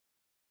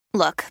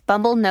Look,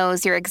 Bumble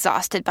knows you're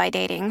exhausted by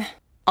dating.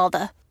 All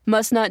the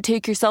must not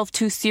take yourself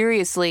too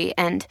seriously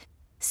and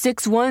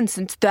 6'1"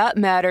 since that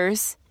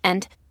matters.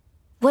 And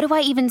what do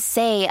I even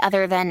say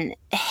other than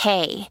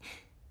hey?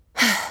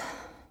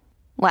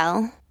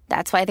 Well,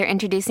 that's why they're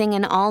introducing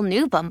an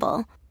all-new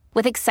Bumble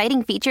with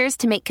exciting features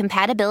to make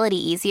compatibility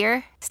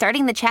easier,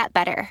 starting the chat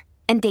better,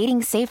 and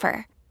dating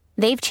safer.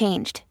 They've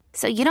changed,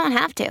 so you don't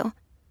have to.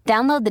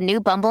 Download the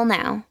new Bumble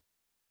now.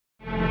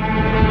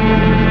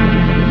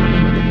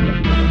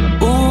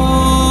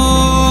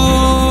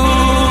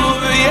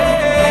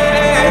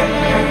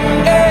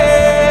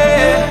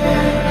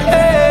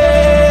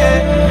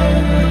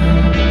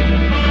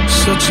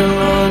 Such a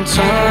long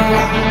time.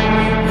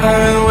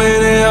 I've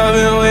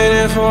been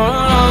waiting for a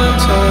long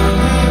time.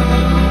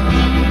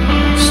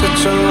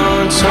 Such a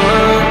long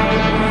time.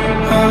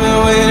 I've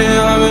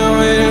been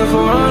waiting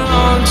for a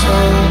long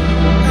time.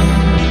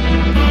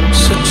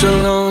 Such a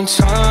long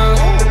time.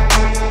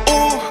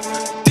 Ooh,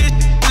 this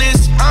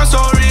bliss, I'm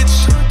so rich.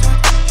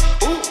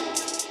 Ooh,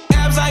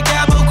 abs like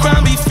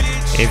Abercrombie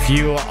Fitch. If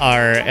you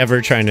are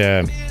ever trying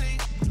to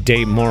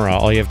date Maura,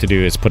 all you have to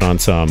do is put on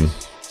some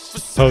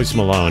Post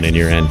Malone and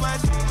you're in.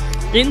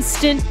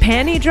 Instant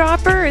panty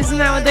dropper? Isn't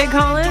that what they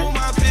call it?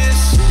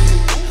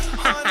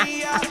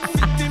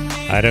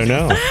 I don't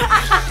know.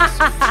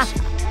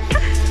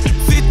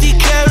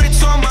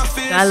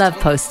 I love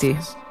Posty.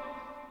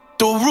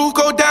 The roof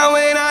go down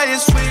when I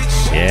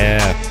switch.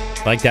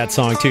 Yeah, like that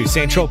song too.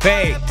 Saint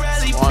Tropez.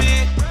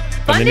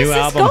 From the new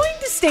album. Going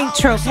to Saint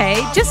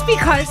Tropez just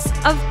because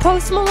of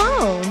Post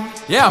Malone.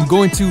 Yeah, I'm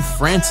going to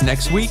France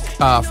next week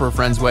for a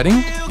friend's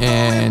wedding,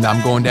 and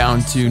I'm going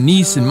down to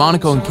Nice and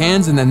Monaco and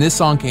Cannes, and then this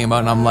song came out,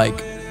 and I'm like,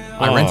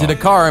 I rented a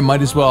car, I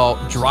might as well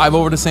drive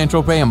over to Saint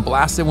Tropez and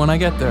blast it when I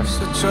get there.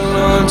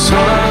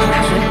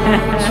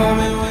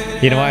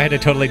 You know, I had a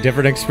totally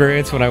different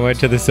experience when I went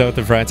to the south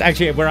of France.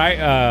 Actually, where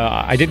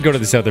I did go to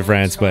the south of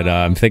France, but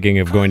I'm thinking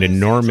of going to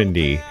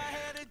Normandy.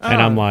 And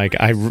I'm like,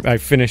 I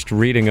finished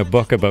reading a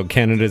book about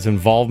Canada's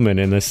involvement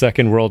in the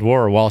Second World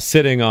War while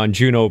sitting on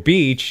Juno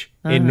Beach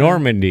in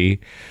Normandy.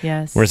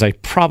 Yes. Whereas I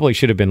probably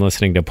should have been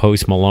listening to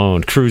Post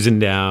Malone, cruising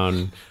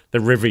down the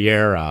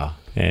Riviera.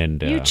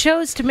 And you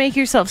chose to make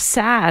yourself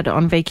sad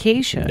on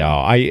vacation. No,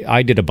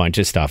 I did a bunch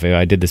of stuff.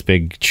 I did this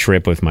big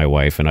trip with my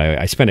wife, and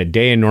I spent a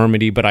day in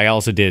Normandy, but I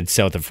also did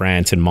south of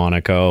France and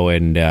Monaco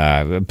and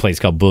a place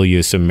called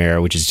Beaulieu-sur-Mer,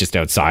 which is just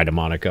outside of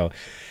Monaco.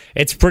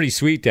 It's pretty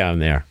sweet down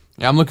there.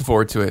 Yeah, I'm looking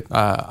forward to it.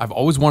 I've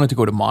always wanted to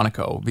go to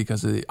Monaco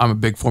because I'm a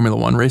big Formula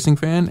One racing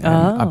fan, and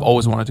I've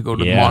always wanted to go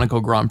to the Monaco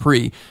Grand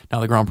Prix.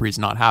 Now the Grand Prix is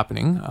not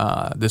happening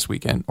this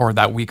weekend, or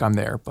that week I'm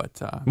there. But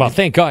well,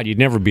 thank God you'd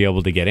never be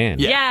able to get in.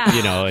 Yeah.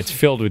 You know, it's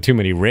filled with too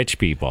many rich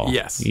people.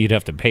 Yes. You'd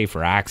have to pay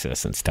for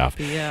access and stuff.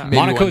 Yeah.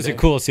 Monaco's a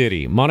cool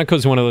city.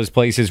 Monaco's one of those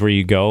places where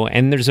you go,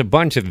 and there's a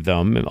bunch of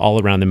them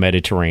all around the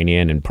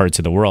Mediterranean and parts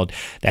of the world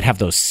that have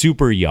those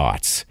super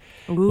yachts.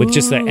 With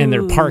just that, and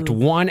they're parked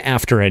one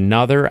after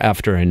another,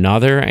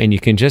 and you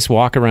can just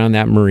walk around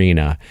that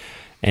marina.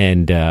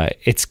 And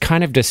it's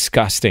kind of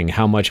disgusting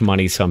how much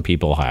money some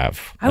people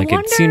have.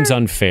 It seems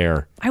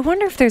unfair. I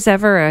wonder if there's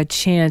ever a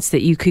chance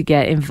that you could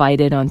get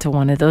invited onto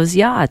one of those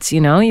yachts.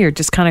 You know, you're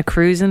just kind of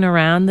cruising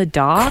around the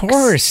docks. Of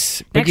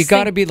course, but you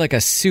got to be like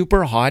a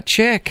super hot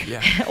chick.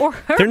 Yeah. Or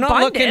her They're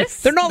not looking.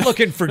 They're not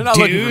looking for not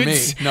dudes.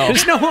 looking for me. No.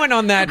 There's no one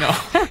on that. No.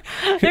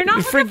 They're not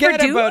looking Forget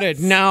for about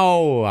dudes? it.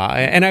 No,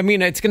 and I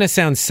mean it's going to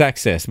sound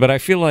sexist, but I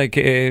feel like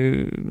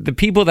the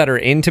people that are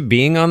into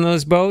being on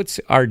those boats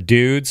are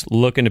dudes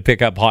looking to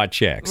pick up hot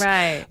chicks.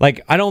 Right.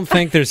 Like I don't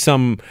think there's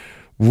some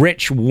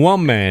rich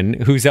woman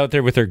who's out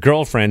there with her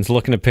girlfriends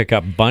looking to pick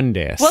up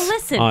Bundes. Well,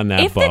 listen, on that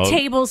if boat. the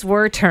tables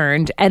were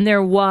turned and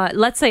there was,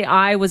 let's say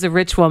I was a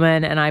rich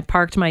woman and I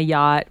parked my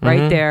yacht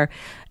right there,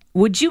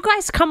 would you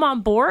guys come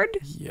on board?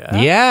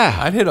 Yeah.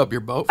 I'd hit up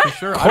your boat for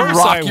sure. Of course I'd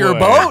rock I your would.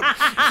 boat.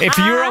 If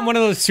you were on one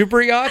of those super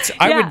yachts,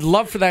 I would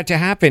love for that to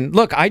happen.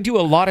 Look, I do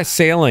a lot of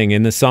sailing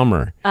in the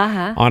summer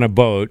on a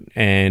boat,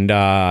 and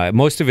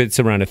most of it's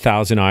around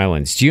 1,000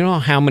 islands. Do you know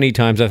how many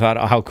times I thought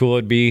how cool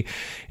it'd be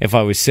if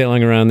I was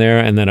sailing around there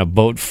and then a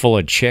boat full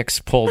of chicks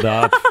pulled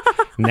up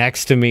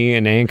next to me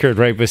and anchored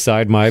right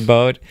beside my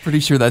boat? Pretty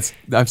sure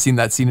I've seen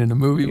that scene in a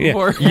movie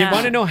before. You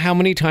want to know how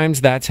many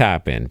times that's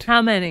happened?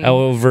 How many?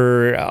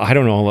 Over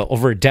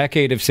a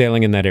decade of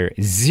sailing in that area.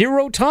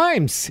 0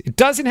 times. It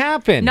doesn't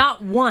happen.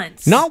 Not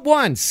once. Not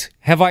once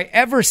have I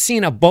ever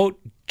seen a boat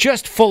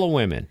just full of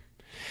women.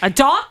 A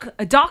dock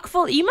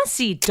full. You must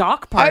see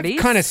dock parties.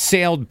 I've kind of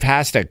sailed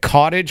past a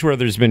cottage where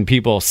there's been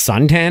people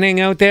suntanning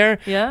out there.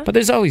 Yeah. But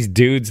there's always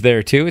dudes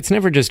there too. It's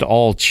never just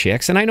all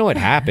chicks. And I know it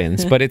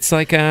happens, but it's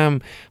like a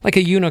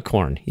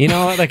unicorn. You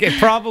know, like it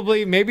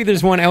probably, maybe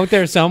there's one out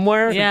there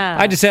somewhere. Yeah.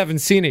 I just haven't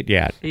seen it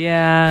yet.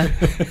 Yeah.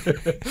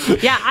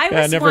 Yeah, I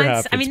was It never once.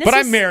 happens. I mean, but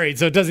I'm married,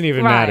 so it doesn't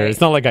even matter. Right.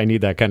 It's not like I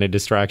need that kind of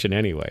distraction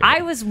anyway.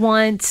 I was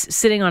once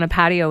sitting on a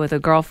patio with a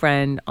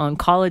girlfriend on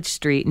College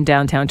Street in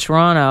downtown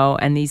Toronto,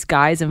 and these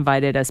guys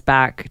invited us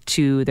back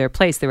to their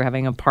place. They were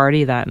having a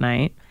party that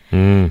night.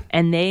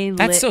 And they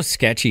That's so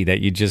sketchy that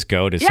you just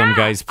go to some Yeah,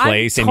 guy's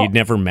place and you'd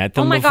never met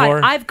them oh my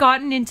before. God, I've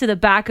gotten into the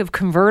back of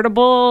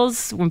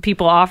convertibles when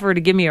people offer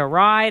to give me a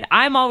ride.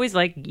 I'm always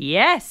like,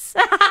 yes,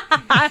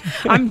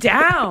 I'm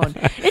down.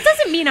 It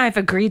doesn't mean I've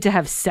agreed to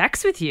have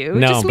sex with you. It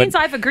No, just but- means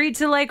I've agreed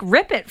to like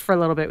rip it for a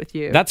little bit with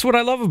you. That's what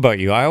I love about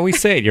you. I always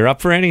say it. You're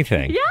up for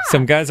anything. Yeah.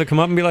 Some guys will come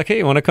up and be like, hey,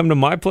 you want to come to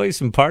my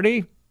place and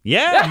party?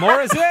 Yeah,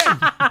 Maura's in.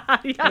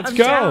 Yeah, Let's I'm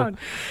go. down.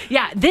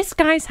 Yeah, this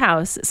guy's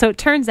house. So it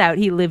turns out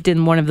he lived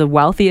in one of the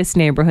wealthiest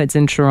neighborhoods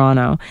in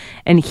Toronto.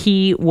 And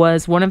he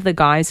was one of the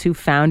guys who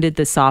founded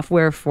the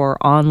software for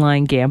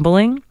online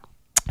gambling.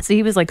 So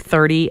he was like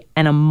 30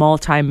 and a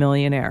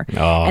multimillionaire.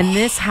 Oh. And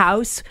this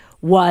house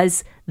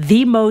was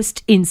the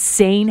most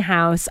insane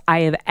house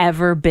I have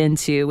ever been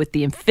to, with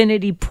the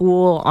infinity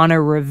pool on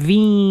a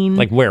ravine.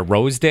 Like where?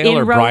 Rosedale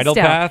or Bridle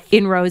Path?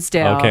 In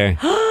Rosedale. Okay.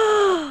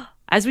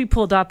 As we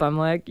pulled up, I'm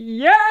like,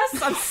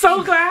 yes, I'm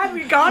so glad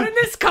we got in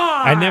this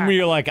car. And then we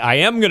were like, I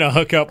am going to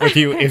hook up with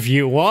you if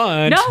you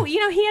want. No, he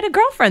had a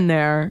girlfriend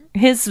there.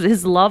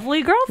 His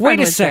lovely girlfriend. Wait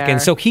a was second. there.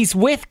 So he's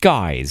with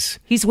guys.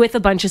 He's with a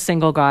bunch of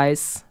single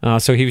guys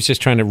So he was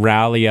just trying to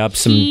rally up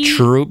some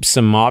troops,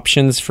 some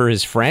options for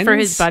his friends? for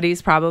his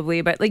buddies,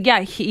 probably. But like,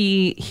 yeah,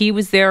 he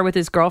was there with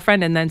his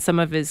girlfriend, and then some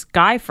of his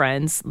guy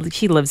friends.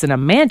 He lives in a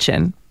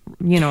mansion.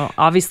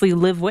 Obviously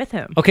live with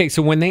him. Okay,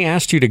 so when they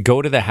asked you to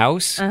go to the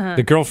house,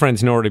 the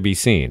girlfriend's nowhere to be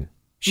seen.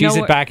 She's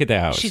back at the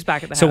house. She's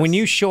back at the So house. when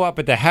you show up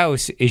at the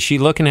house, is she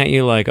looking at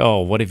you like, oh,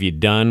 what have you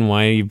done?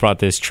 Why you brought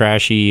this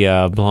trashy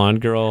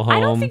blonde girl home? I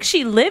don't think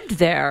she lived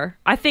there.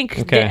 I think,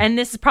 Okay. and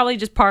this is probably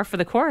just par for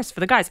the course for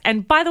the guys.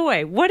 And by the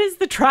way, what is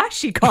the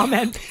trashy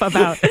comment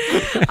about?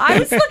 I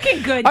was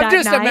looking good I'm that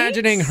just night.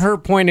 imagining her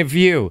point of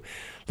view.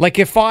 Like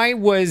if I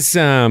was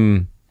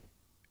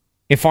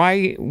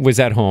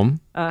at home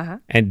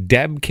and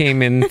Deb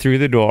came in through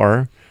the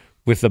door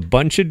with a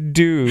bunch of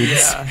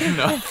dudes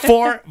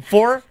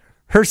for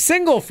her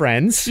single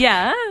friends,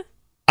 Yeah.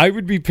 I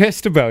would be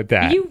pissed about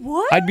that. You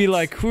would? I'd be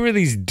like, who are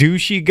these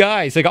douchey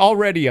guys? Like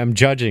already I'm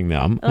judging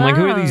them. I'm like,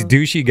 who are these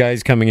douchey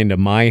guys coming into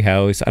my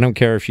house? I don't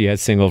care if she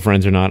has single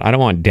friends or not. I don't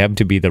want Deb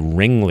to be the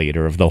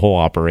ringleader of the whole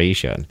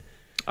operation.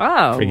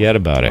 Oh. Forget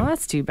about it. Well,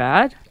 that's too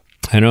bad.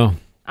 I know.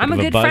 I'm a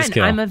Bit of good friend.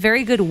 buzzkill. I'm a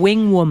very good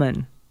wing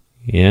woman.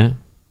 Yeah.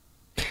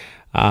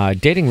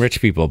 Dating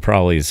rich people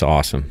probably is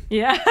awesome.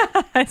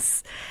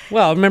 Yes.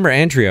 Well, remember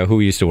Andrea, who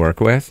we used to work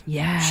with?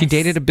 Yes. She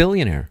dated a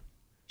billionaire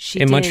She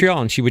in did.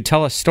 Montreal, and she would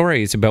tell us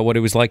stories about what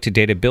it was like to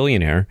date a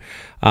billionaire.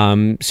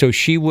 So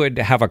she would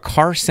have a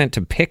car sent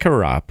to pick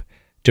her up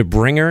to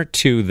bring her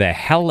to the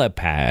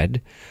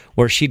helipad,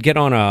 where she'd get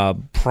on a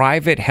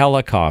private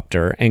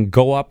helicopter and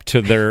go up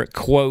to their,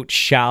 quote,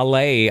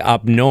 chalet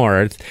up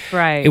north.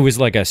 Right. It was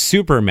like a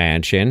super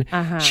mansion.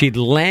 She'd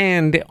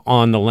land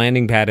on the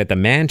landing pad at the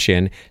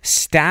mansion.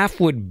 Staff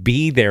would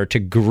be there to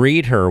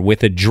greet her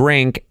with a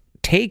drink,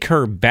 take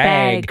her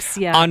bag, Bags,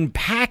 yeah.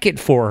 unpack it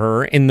for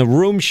her in the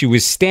room she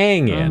was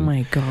staying in. Oh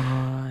my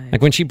God.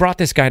 Like when she brought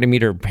this guy to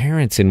meet her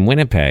parents in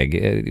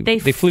Winnipeg, they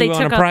flew they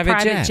on a took a private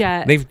private jet.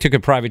 jet. They took a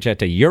private jet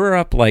to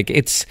Europe. Like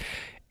it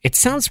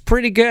sounds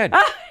pretty good.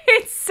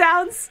 It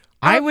sounds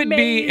I would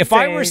be, if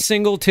I were amazing.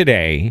 single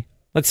today,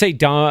 let's say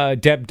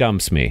Deb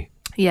dumps me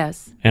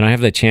Yes. and I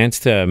have the chance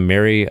to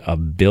marry a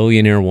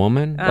billionaire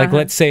woman. Like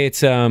let's say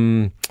it's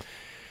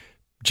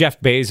Jeff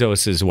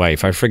Bezos'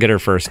 wife. I forget her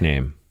first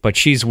name, but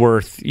she's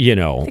worth,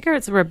 I think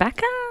it's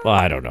Rebecca. well,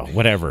 I don't know,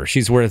 whatever.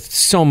 She's worth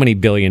so many $1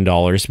 billion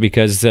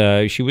because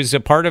she was a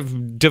part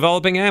of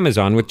developing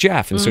Amazon with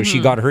Jeff. And so she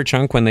got her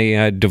chunk when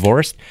they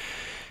divorced.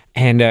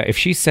 And if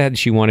she said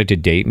she wanted to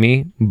date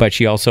me, but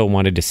she also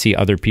wanted to see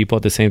other people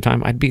at the same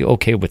time, I'd be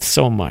okay with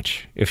so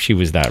much if she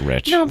was that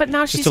rich. No, but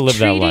now Just she's to live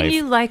that treating life.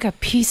 you like a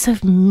piece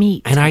of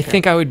meat. And I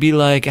think I would be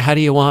like, how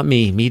do you want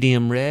me?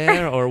 Medium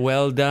rare or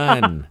well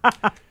done?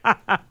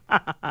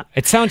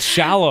 It sounds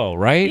shallow,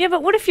 right? Yeah,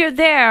 but what if you're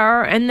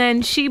there and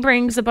then she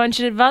brings a bunch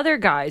of other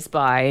guys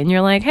by and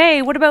you're like,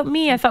 hey, what about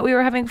me? I thought we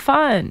were having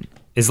fun.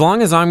 As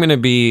long as I'm going to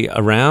be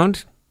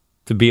around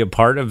to be a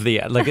part of the,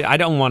 like, I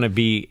don't want to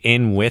be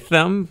in with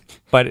them,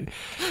 but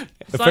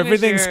if long as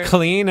everything's you're-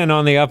 clean and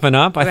on the up and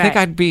up, I think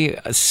Right. I'd be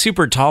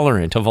super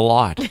tolerant of a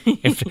lot.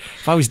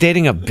 If I was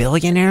dating a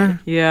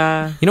billionaire,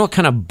 Yeah. you know what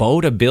kind of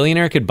boat a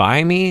billionaire could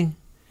buy me?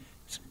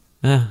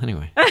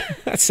 Anyway,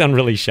 that sounds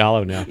really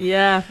shallow now.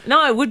 Yeah.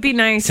 No, it would be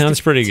nice.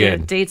 Sounds pretty to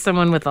good. date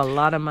someone with a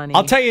lot of money.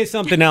 I'll tell you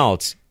something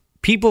else.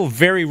 People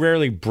very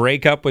rarely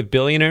break up with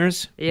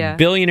billionaires. Yeah.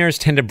 Billionaires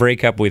tend to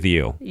break up with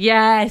you.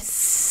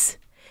 Yes.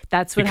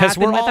 That's what Because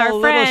happened we're with all our a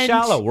little friend.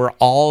 shallow. We're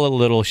all a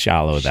little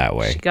shallow that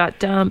way. She got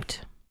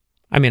dumped.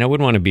 I mean, I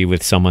wouldn't want to be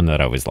with someone that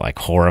I was like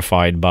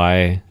horrified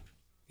by,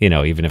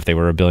 even if they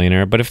were a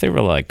billionaire. But if they were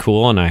like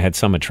cool and I had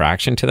some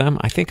attraction to them,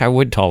 I think I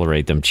would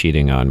tolerate them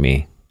cheating on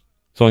me.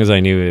 As long as I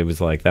knew it was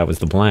like that was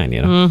the plan,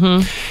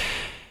 Mm-hmm.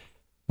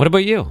 What about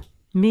you?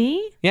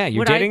 Me? Yeah,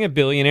 you're Would dating a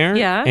billionaire.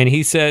 Yeah. And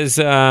he says,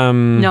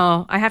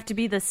 No, I have to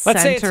be the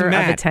let's say it's center of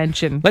Matt.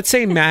 attention. Let's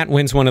say Matt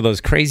wins one of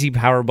those crazy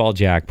Powerball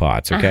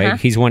jackpots, okay?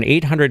 He's won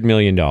 $800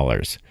 million.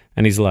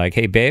 And he's like,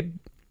 hey, babe,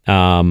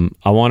 I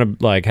want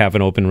to like have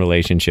an open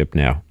relationship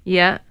now.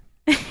 Yeah.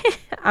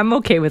 I'm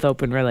okay with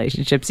open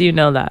relationships. You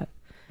know that.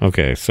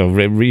 Okay, so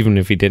even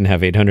if he didn't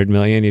have 800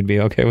 million, you'd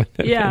be okay with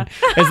it? Yeah.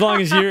 As long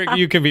as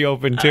you can be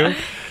open too?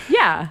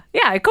 Yeah,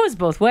 it goes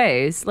both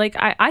ways. Like,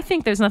 I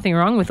think there's nothing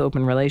wrong with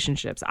open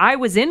relationships. I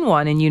was in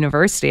one in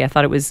university. I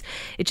thought it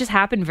just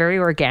happened very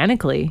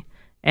organically.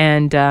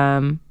 And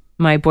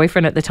my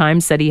boyfriend at the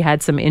time said he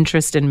had some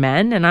interest in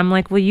men. And I'm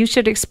like, well, you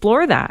should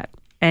explore that.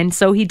 And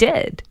so he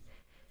did.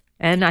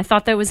 And I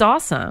thought that was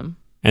awesome.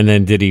 And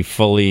then did he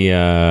fully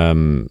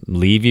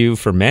leave you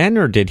for men,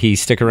 or did he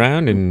stick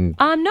around? And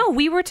no,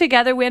 we were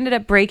together. We ended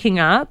up breaking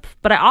up,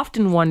 but I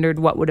often wondered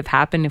what would have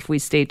happened if we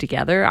stayed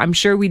together. I'm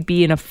sure we'd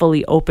be in a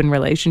fully open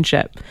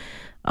relationship.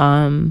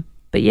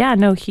 But yeah,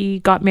 no, he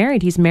got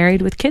married. He's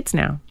married with kids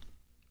now.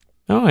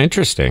 Oh,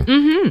 interesting.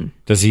 Mm-hmm.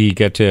 Does he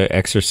get to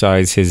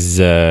exercise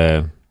his...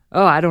 I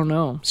don't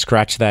know.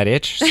 Scratch that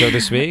itch, so to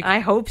speak? I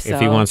hope so.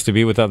 If he wants to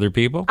be with other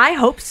people? I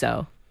hope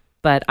so.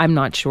 But I'm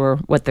not sure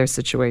what their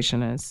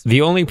situation is.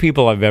 The only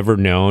people I've ever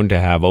known to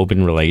have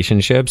open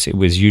relationships, it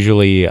was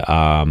usually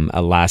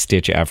a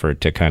last-ditch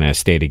effort to kind of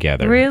stay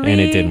together. Really?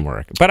 And it didn't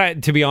work.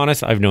 But to be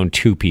honest, I've known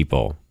 2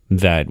 people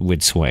that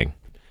would swing.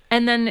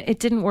 And then it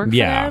didn't work for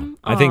them?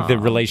 I think the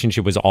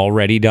relationship was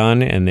already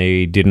done and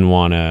they didn't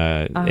want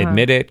to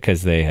admit it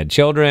because they had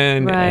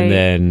children. Right. And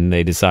then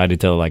they decided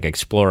to like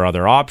explore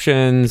other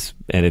options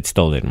and it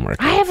still didn't work.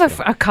 I have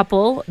a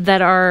couple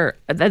that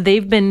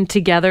they've been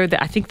together.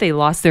 I think they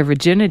lost their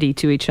virginity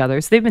to each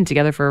other. So they've been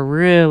together for a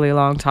really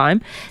long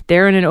time.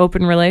 They're in an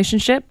open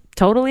relationship,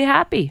 totally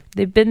happy.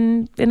 They've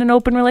been in an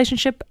open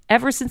relationship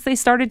ever since they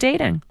started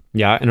dating.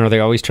 Yeah, and are they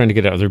always trying to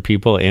get other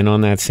people in on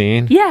that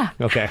scene? Yeah.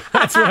 Okay,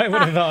 that's what I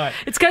would have thought.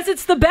 It's because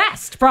it's the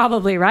best,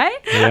 probably, right?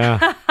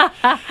 Yeah.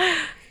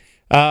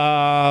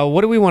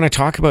 What do we want to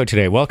talk about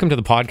today? Welcome to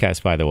the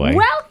podcast, by the way.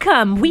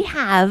 Welcome. We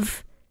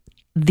have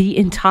the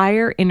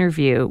entire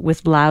interview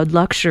with Loud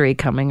Luxury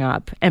coming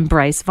up and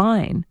Bryce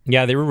Vine.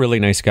 Yeah, they were really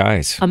nice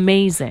guys.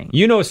 Amazing.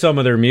 You know some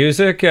of their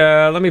music.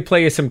 Let me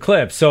play you some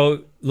clips.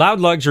 So Loud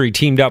Luxury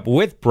teamed up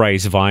with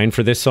Bryce Vine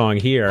for this song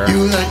here.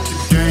 You like to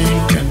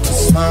drink and to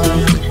smoke,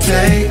 to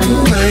take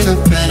away the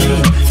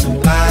pain.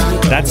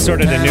 That's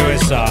sort of the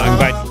newest song,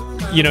 but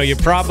you know, you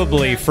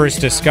probably first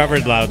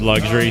discovered Loud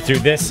Luxury through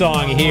this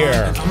song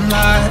here. I'm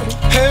like,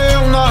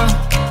 hell no,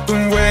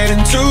 been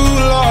waiting too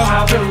long.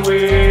 I've been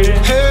waiting.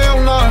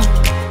 Hell no,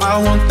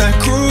 I want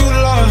that cruel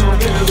love.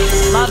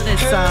 Love this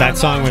song. That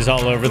song was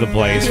all over the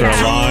place for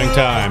a long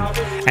time.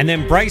 And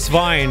then Bryce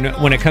Vine,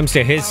 when it comes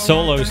to his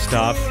solo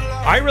stuff,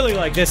 I really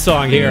like this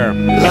song here.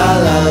 La la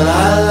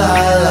la la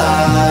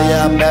la,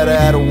 yeah, I better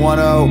at a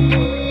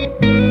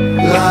 1-0.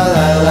 La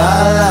la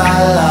la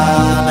la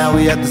la, now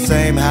we at the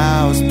same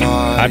house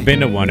party. I've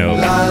been to One Oak.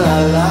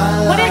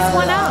 What is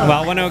One Oak?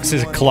 Well, One Oaks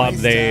is a club.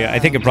 I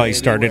think it probably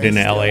started in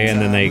LA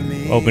and then they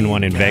opened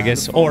one in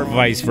Vegas, or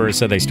vice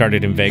versa. They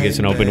started in Vegas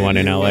and opened one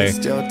in LA.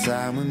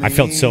 I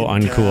felt so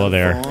uncool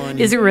there.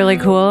 Is it really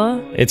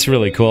cool? It's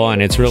really cool,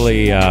 and it's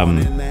really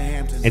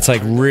it's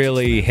like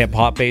really hip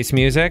hop based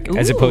music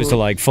as opposed to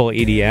like full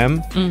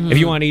EDM. Mm-hmm. If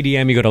you want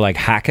EDM, you go to like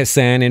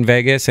Hakkasan in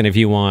Vegas, and if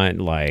you want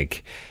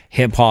like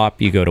hip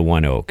hop, you go to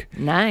One Oak.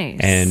 Nice.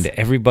 And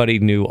everybody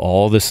knew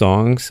all the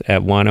songs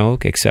at One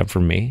Oak except for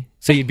me.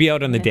 So you'd be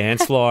out on the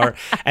dance floor,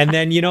 and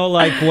then, you know,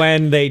 like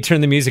when they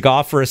turn the music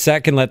off for a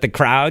second, let the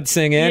crowd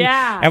sing in.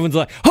 Yeah. Everyone's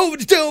like, oh,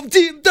 it's dope,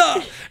 team,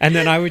 duh. And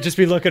then I would just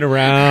be looking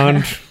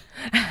around.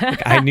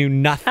 Like, I knew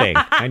nothing.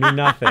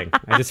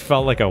 I just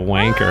felt like a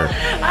wanker.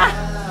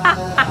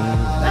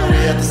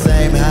 At the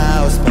same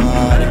house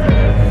party.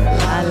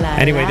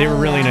 Anyway, they were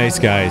really nice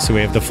guys. So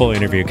we have the full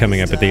interview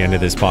coming up at the end of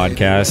this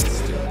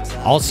podcast.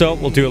 Also,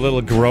 we'll do a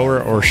little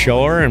grower or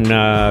shower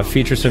and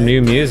feature some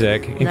new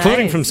music,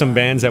 including from some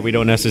bands that we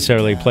don't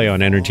necessarily play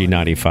on Energy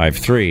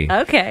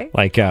 95.3. Okay.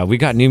 Like, we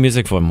got new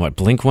music from,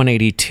 Blink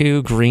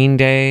 182, Green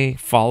Day,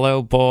 Fall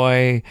Out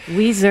Boy,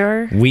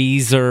 Weezer,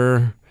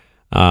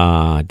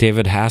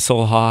 David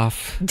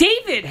Hasselhoff,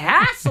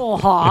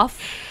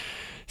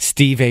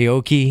 Steve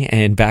Aoki,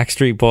 and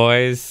Backstreet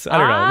Boys. I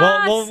don't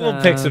know.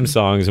 We'll pick some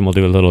songs and we'll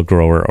do a little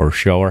grower or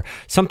shower.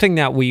 Something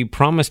that we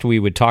promised we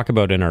would talk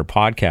about in our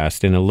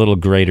podcast in a little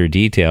greater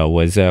detail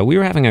was we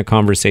were having a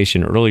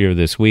conversation earlier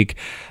this week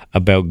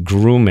about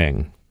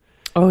grooming.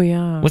 Oh,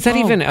 yeah. Was that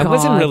even? God. It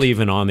wasn't really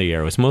even on the air.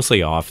 It was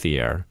mostly off the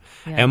air.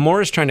 Yeah. And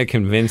Maura's trying to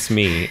convince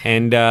me,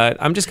 and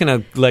I'm just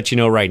going to let you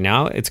know right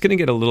now, it's going to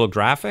get a little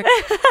graphic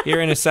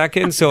here in a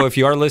second. So if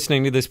you are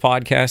listening to this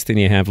podcast and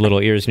you have little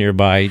ears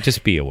nearby,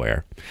 just be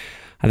aware.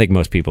 I think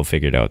most people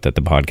figured out that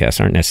the podcasts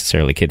aren't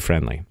necessarily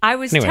kid-friendly. I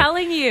was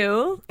telling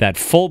you that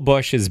full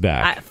Bush is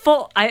back.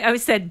 I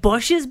said,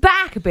 Bush is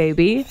back,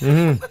 baby.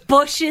 Mm-hmm.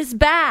 Bush is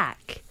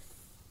back.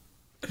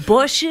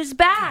 Bush is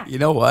back. You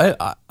know what?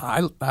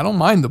 I don't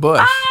mind the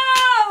bush.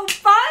 Oh,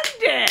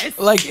 fundus!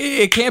 Like,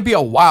 it can't be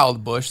a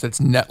wild bush that's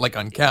like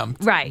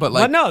unkempt, right? But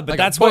like, but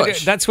like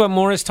that's what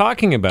Maura's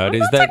talking about. I'm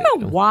not talking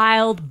about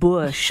wild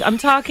bush. I'm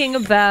talking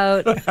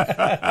about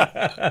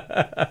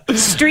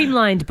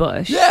streamlined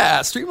bush.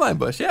 Yeah, streamlined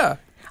bush. Yeah.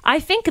 I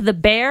think the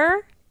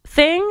bear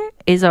thing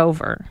is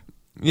over.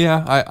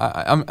 Yeah,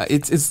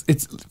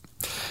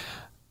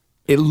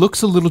 it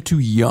looks a little too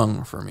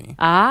young for me.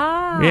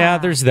 Yeah,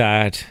 there's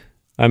that.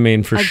 I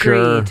mean, for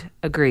sure.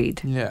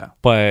 Agreed. Yeah.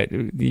 But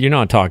you're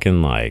not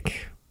talking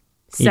like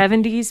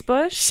 70s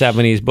bush?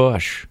 70s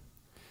bush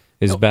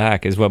is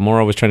back, is what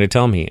Maura was trying to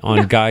tell me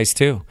on guys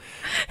too.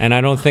 And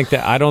I don't think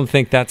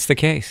that's the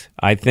case.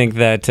 I think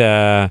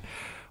that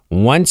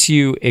once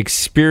you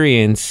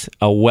experience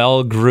a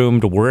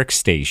well-groomed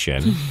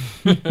workstation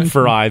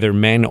for either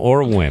men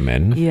or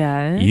women,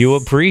 Yes. you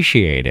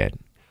appreciate it.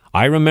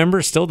 I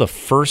remember still the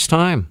first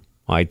time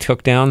I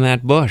took down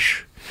that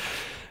bush.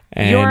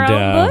 And, Your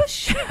own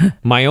bush?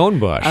 My own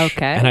bush.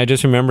 Okay. And I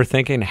just remember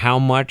thinking how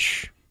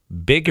much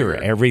bigger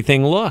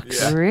everything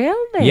looks.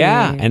 Really?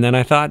 Yeah. And then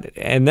I thought,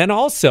 and then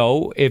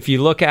also, if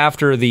you look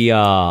after the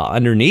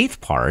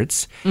underneath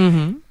parts,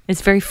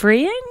 It's very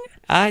freeing?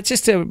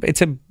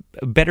 it's a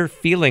better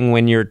feeling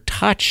when you're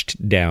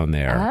touched down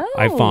there.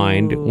 I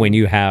find when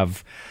you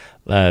have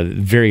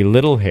very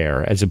little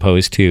hair as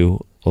opposed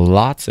to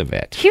lots of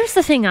it. Here's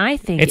the thing I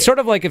think. It's sort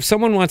of like if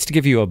someone wants to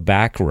give you a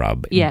back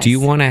rub, Yes. do you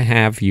want to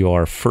have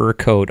your fur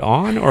coat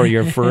on or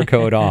your fur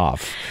coat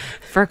off?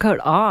 Fur coat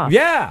off.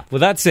 Yeah, well,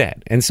 that's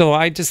it. And so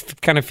I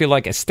just kind of feel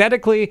like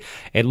aesthetically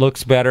it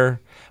looks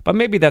better. But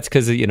maybe that's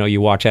because,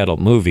 you watch adult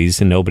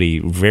movies and nobody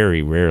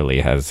very rarely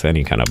has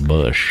any kind of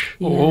bush.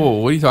 Oh,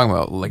 what are you talking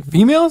about? Like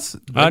females?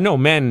 No,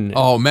 men.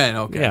 Oh, men.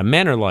 Okay. Yeah,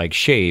 men are like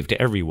shaved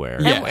everywhere.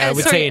 Yeah. I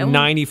would say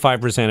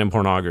 95% in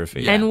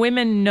pornography. And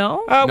women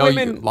know? No,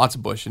 women. lots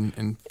of bush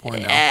in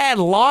porn now.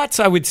 Lots.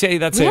 I would say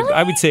that's it.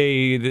 I would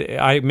say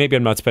maybe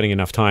I'm not spending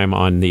enough time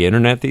on the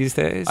internet these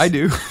days. I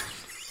do.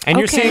 And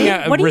you're Okay. seeing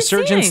a What are you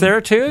resurgence seeing?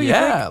 there too. you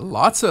Yeah,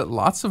 lots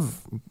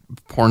of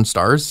porn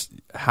stars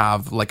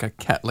have like a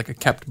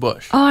kept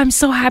bush. Oh, I'm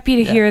so happy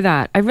to hear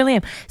that. I really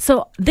am.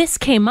 So this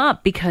came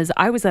up because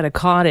I was at a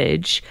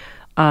cottage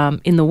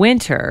in the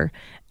winter,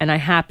 and I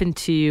happened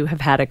to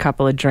have had a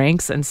couple of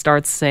drinks and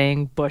start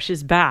saying, "Bush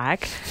is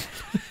back."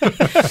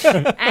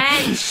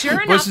 And sure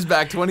enough, Bush is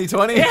back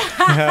 2020.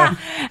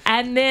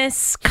 and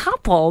this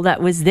couple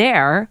that was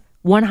there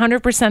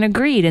 100%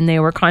 agreed, and they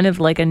were kind of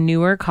like a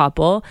newer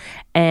couple,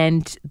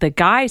 and the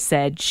guy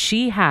said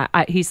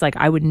he's like,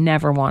 I would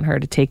never want her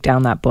to take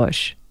down that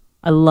bush.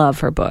 I love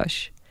her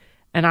bush.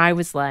 And I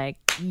was like,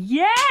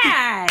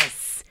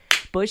 yes,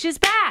 Bush is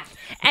back.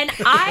 And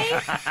I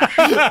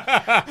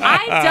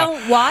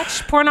don't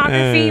watch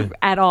pornography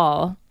at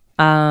all.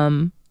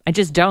 I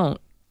just don't.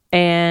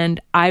 And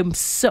I'm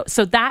so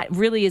that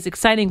really is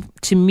exciting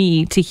to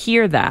me to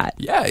hear that.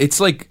 Yeah, it's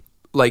like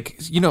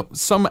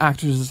some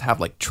actresses have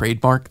like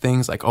trademark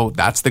things like, oh,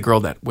 that's the girl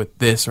that with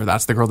this, or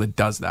that's the girl that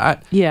does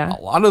that. Yeah. A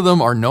lot of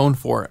them are known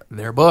for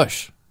their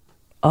bush.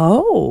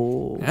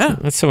 Oh. Yeah.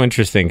 That's so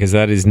interesting because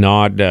that is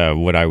not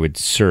what I would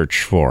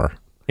search for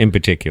in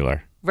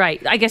particular.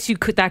 Right. I guess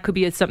that could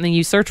be something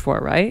you search for,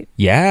 right?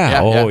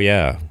 Yeah.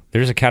 Yeah.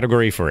 There's a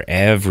category for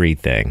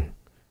everything.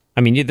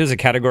 I mean, there's a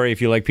category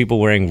if you like people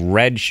wearing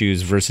red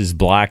shoes versus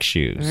black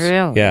shoes.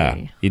 Really? Yeah.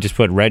 You just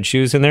put red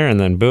shoes in there and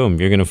then boom,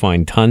 you're going to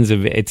find tons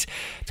of it's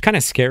kind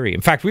of scary.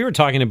 In fact, we were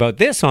talking about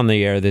this on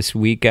the air this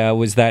week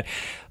was that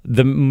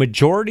the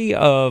majority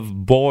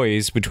of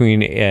boys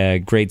between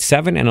grade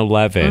 7 and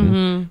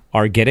 11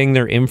 are getting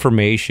their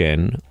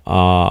information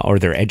or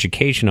their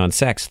education on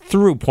sex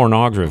through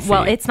pornography.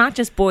 Well, it's not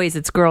just boys,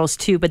 it's girls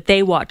too, but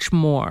they watch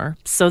more.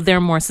 So they're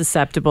more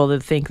susceptible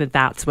to think that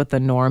that's what the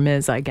norm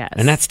is, I guess.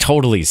 And that's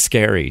totally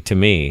scary to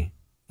me,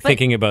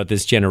 thinking about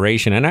this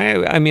generation. And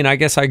I mean, I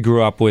guess I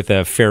grew up with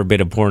a fair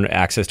bit of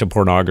access to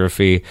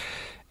pornography,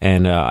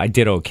 and I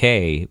did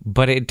okay.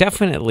 But it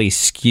definitely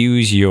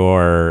skews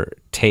your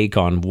take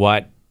on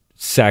what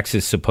sex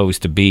is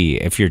supposed to be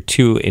if you're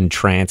too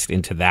entranced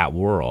into that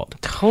world.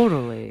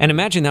 Totally. And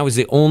imagine that was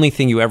the only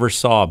thing you ever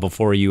saw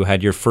before you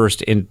had your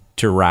first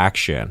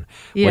interaction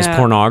was Yeah.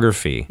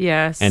 pornography.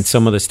 Yes. And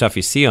some of the stuff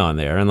you see on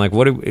there. And like,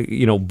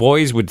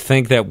 boys would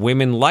think that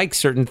women like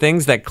certain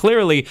things that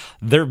clearly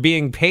they're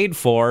being paid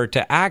for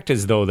to act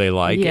as though they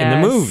like in the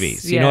Yes,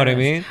 movies. You know what I yes.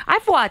 mean?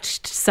 I've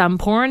watched some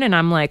porn and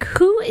I'm like,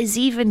 who is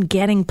even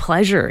getting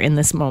pleasure in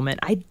this moment?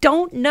 I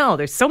don't know.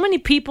 There's so many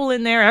people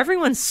in there.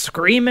 Everyone's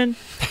screaming.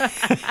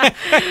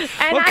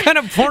 What kind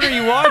of porn are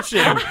you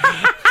watching?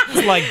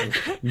 It's like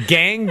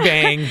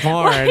gangbang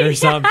porn or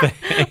something.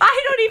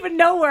 I don't even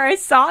know where I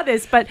saw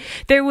this, but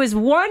there was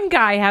one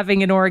guy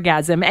having an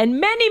orgasm and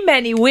many,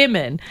 many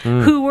women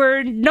who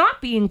were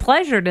not being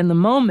pleasured in the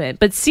moment,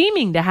 but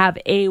seeming to have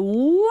a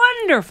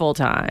wonderful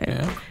time.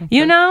 Yeah.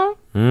 You know?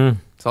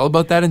 It's all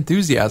about that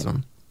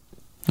enthusiasm.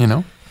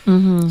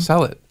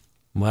 Sell it.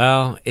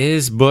 Well,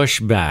 is Bush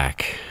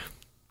back?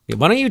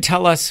 Why don't you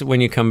tell us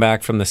when you come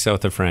back from the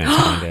south of France,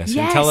 Candace,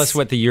 and tell us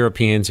what the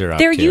Europeans are up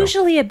They're to.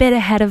 usually a bit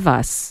ahead of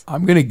us.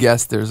 I'm going to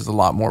guess there's a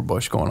lot more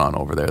bush going on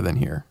over there than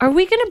here. Are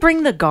we going to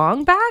bring the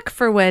gong back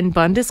for when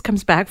Bundes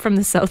comes back from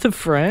the south of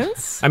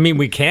France? I mean,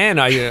 we can.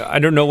 I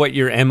don't know what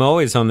your MO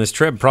is on this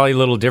trip. Probably a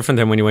little different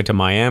than when you went to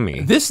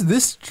Miami. This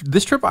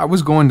trip, I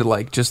was going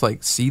to just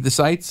see the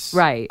sights.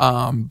 Right.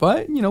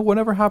 But,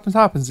 whatever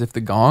happens. If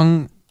the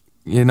gong,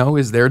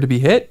 is there to be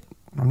hit,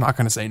 I'm not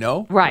going to say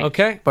no. Right.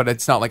 Okay. But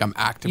it's not like I'm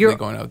actively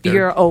going out there.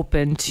 You're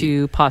open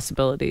to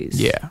possibilities.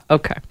 Yeah.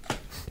 Okay.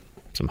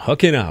 Some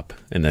hooking up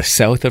in the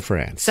south of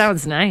France.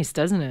 Sounds nice,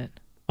 doesn't it?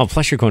 Oh,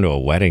 plus you're going to a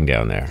wedding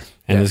down there.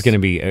 And Yes. there's going to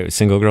be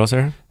single girls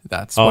there?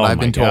 That's what I've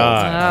my been told.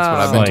 God. That's what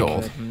I've been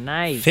told.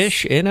 Nice.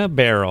 Fish in a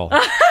barrel.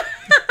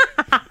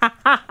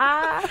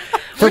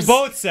 For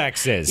both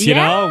sexes, you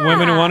know, Yeah.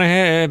 women who want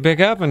to pick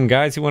up and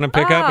guys who want to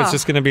pick up. It's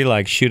just going to be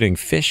like shooting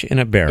fish in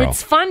a barrel.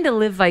 It's fun to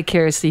live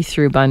vicariously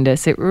through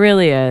Bundes. It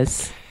really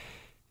is.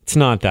 It's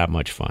not that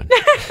much fun.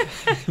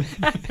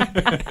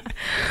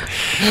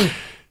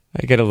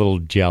 I get a little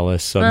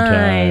jealous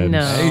sometimes. I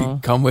know. Hey,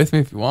 come with me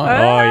if you want. Oh,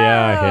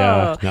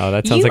 yeah. No,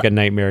 that sounds You- like a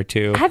nightmare,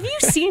 too. Have you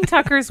seen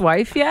Tucker's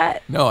wife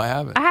yet? No, I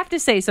haven't. I have to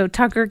say, so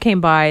Tucker came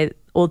by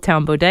Old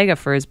Town Bodega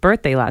for his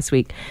birthday last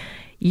week.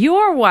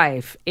 Your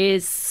wife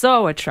is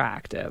so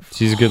attractive.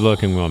 She's a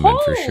good-looking woman,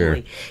 for sure.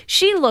 Holy.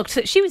 She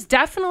was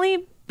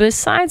definitely,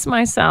 besides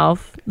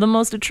myself, the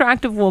most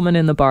attractive woman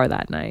in the bar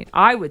that night,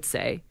 I would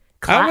say.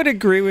 I would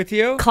agree with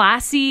you.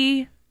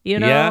 Classy,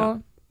 Yeah.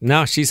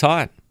 No, she's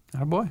hot.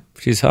 Oh, boy.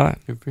 She's hot.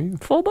 Good for you.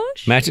 full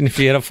bush. Imagine if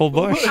you had a full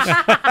bush.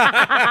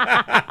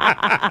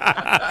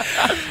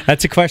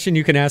 That's a question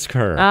you can ask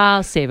her.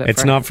 I'll save it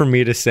It's for not for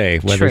me to say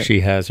whether True. she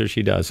has or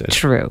she doesn't.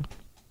 True.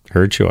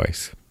 Her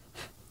choice.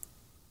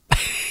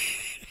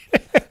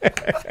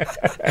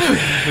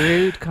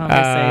 Rude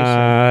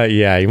conversation.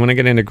 Yeah, you want to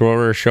get into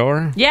grower or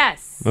shower?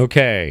 Yes.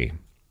 Okay.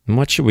 And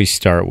what should we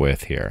start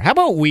with here? How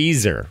about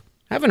Weezer?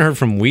 Haven't heard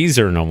from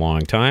Weezer in a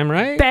long time,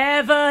 right?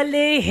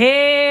 Beverly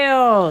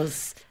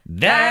Hills.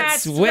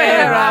 That's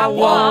where I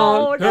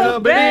want to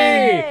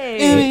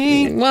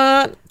be.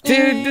 What?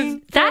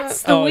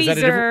 That's the Oh, is that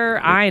a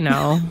Weezer I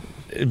know.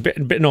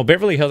 No,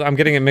 Beverly Hills. I'm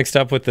getting it mixed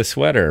up with the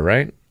sweater,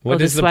 right? What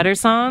The is sweater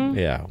song?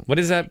 Yeah. What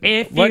is that?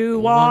 If What? you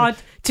want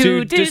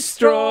to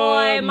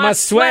destroy my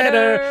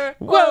sweater.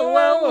 Whoa,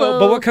 whoa, whoa.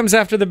 But what comes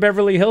after the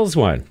Beverly Hills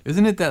one?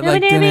 Isn't it that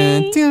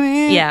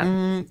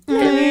Yeah.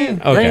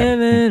 Okay.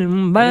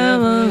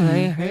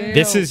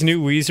 This is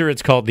new Weezer.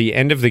 It's called The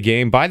End of the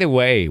Game. By the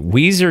way,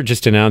 Weezer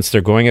just announced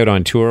they're going out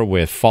on tour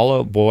with Fall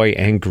Out Boy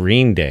and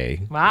Green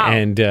Day. Wow.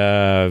 And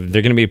they're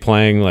going to be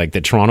playing like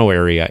the Toronto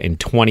area in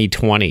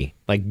 2020,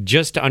 like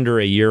just under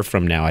a year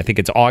from now. I think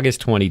it's August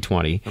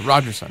 2020. The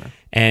Rogers Center.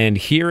 And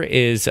here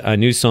is a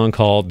new song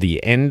called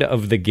The End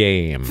of the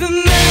Game.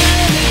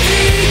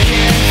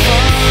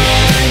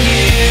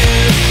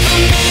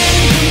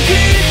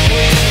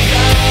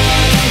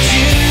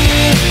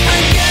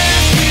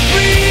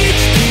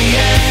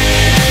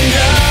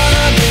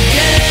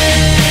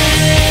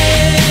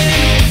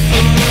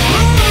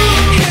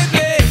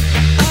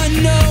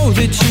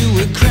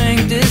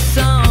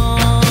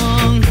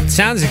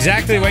 Sounds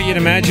exactly what you'd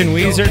imagine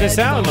Weezer to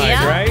sound like,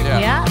 right?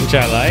 Yeah. Which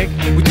I like.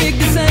 We take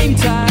the same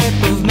type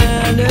of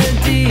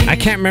melody. I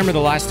can't remember the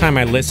last time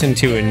I listened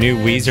to a new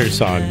Weezer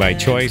song by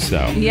choice,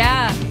 though.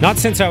 Yeah. Not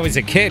since I was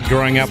a kid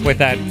growing up with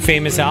that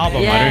famous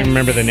album. I don't Yes. even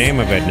remember the name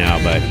of it now,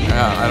 but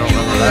Yeah, I don't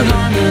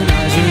remember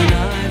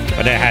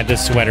that. it had the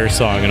sweater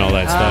song and all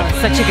that stuff.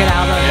 Such a good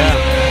album.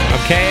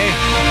 Okay.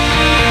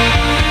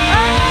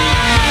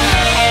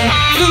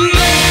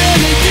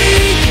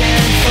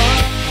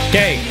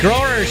 Okay,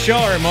 grower or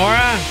shower,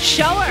 Maura?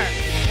 Shower.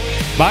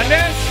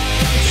 Bundes?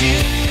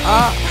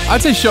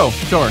 I'd say sure.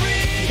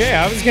 Okay,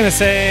 I was going to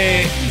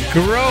say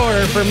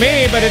grower for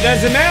me, but it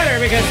doesn't matter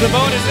because the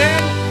vote is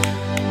in.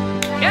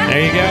 Yeah.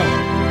 There you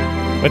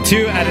go. With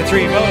 2 out of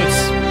 3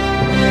 votes,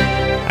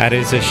 that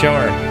is a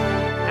shower.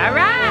 All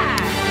right.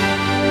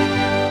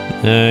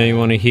 You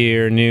want to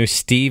hear new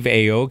Steve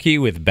Aoki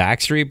with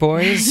Backstreet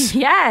Boys?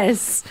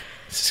 Yes.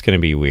 This is going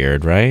to be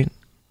weird, right?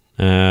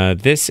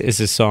 This is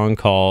a song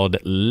called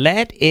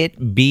Let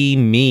It Be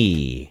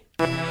Me.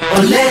 Oh,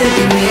 let it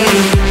be me.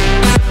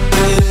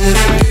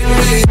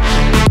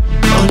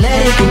 Oh,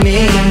 let it be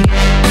me.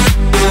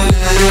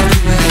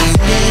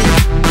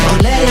 Oh,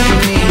 let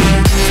it be me.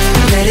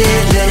 Let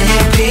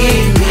it be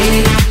me.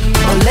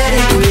 Oh, let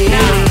it be me.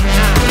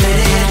 Let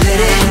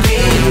it be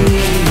me.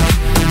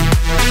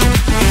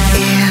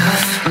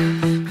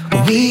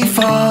 If we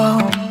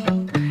fall,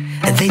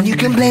 and then you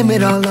can blame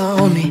it all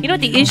on me. You know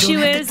what the issue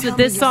is with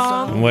this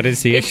song? What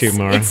is the issue,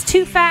 Maura? It's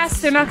too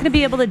fast. They're not going to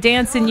be able to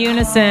dance in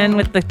unison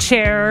with the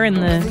chair and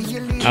the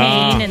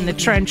cane and the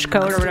trench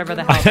coat or whatever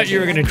the hell. I thought you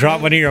were going to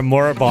drop one of your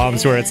Maura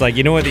bombs where it's like,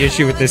 you know what the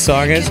issue with this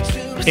song is?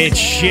 It's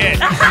shit.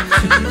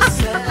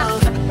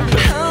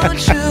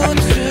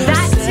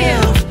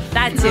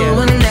 That too.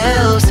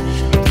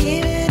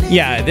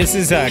 Yeah, this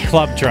is a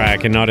club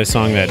track and not a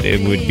song that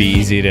it would be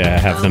easy to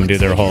have them do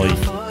their whole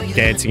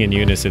dancing in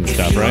unison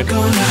stuff, right?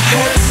 Gonna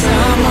hurt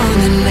someone,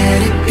 then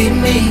let it be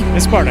me.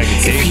 This part I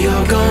can If see.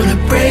 you're gonna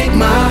break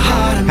my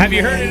heart, Have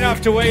you heard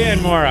enough to weigh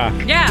in, Maura?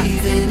 Yeah.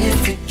 even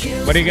if it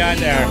kills What do you got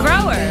there?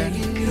 Grower.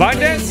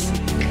 Bundes?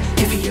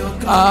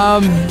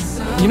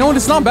 You know what?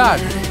 It's not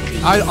bad.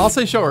 I'll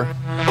say sure.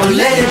 or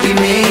let it be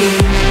me.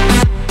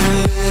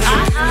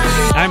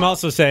 I'm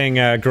also saying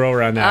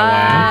grower on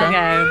that one.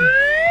 Okay.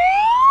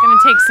 It's going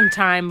to take some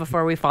time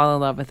before we fall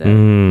in love with it.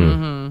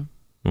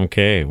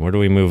 Okay, where do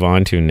we move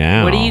on to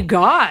now? What do you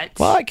got?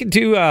 Well, I could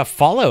do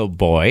Fall Out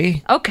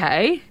Boy.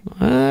 Okay.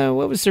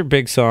 What was their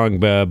big song?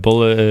 Bullet.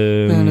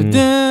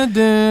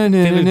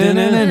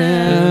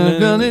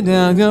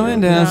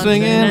 Going down,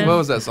 swinging. What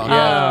was that song?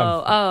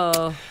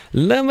 Oh.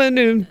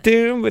 Lemon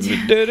doom.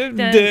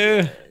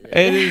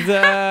 It is,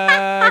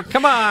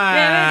 come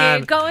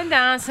on. Going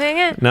down,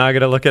 singing. Now I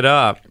gotta look it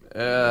up.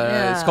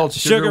 It's called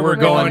Sugar, we're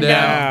going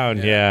down.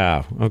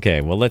 Yeah.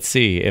 Okay, well, let's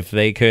see if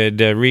they could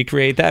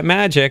recreate that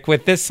magic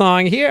with this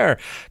song here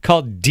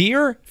called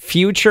Dear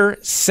Future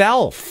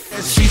Self.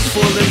 She's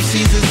full of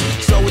seasons,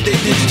 so what they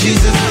did to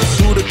Jesus.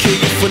 Who to kill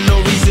you for no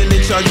reason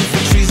and charge you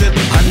for treason.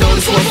 I know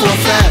this one for a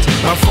fact.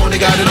 My phone, they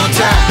got it on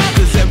tap.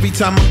 Cause every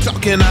time I'm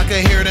talking, I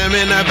can hear them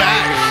in the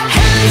back.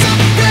 Hands up,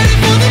 ready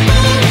for the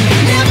boom.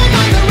 Never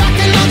mind the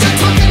rockin' on you're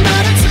talking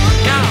about it too.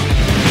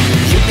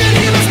 You can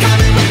hear us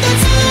coming with the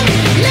tune.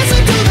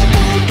 Listen to the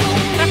boom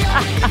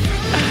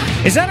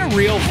boom. Is that a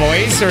real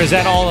voice or is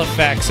that all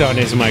effects on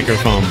his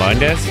microphone,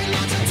 Bundes?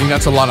 I think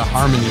that's a lot of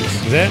harmonies.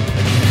 Is it?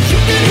 You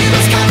can hear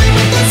us coming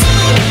with the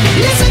tune.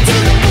 Listen to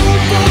the boom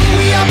boom.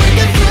 We are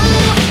breaking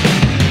through.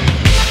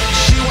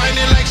 She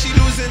whining like she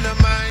losing her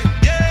mind.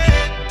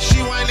 Yeah.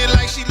 She whining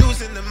like she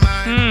losing her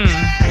mind.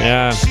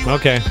 Yeah,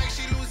 okay.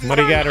 What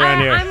do you got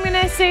around here? I'm going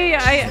to say,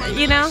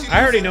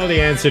 I already know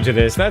the answer to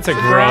this. That's a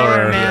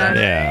grower. man.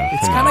 Yeah.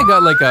 It's kind of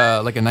got like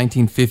a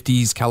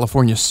 1950s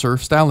California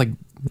surf style, like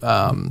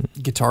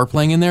guitar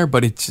playing in there,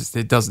 but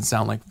it doesn't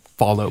sound like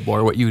Fall Out Boy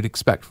or what you would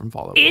expect from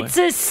Fall Out Boy. it's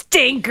a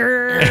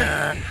stinker.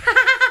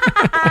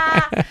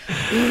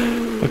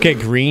 Okay,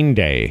 Green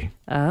Day.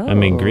 I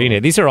mean, Green Day.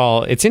 These are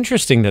all. It's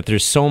interesting that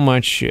there's so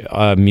much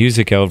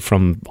music out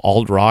from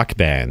alt rock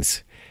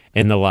bands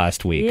in the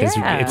last week. 'Cause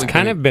Yeah. it's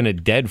kind of been a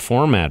dead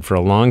format for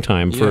a long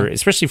time,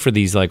 especially for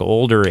these like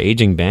older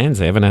aging bands.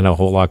 They haven't had a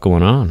whole lot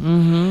going on.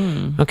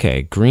 Mm-hmm.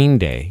 Okay, Green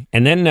Day,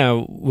 and then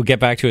we'll get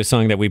back to a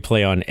song that we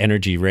play on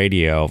Energy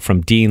Radio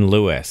from Dean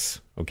Lewis.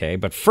 Okay,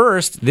 but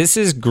first, this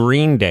is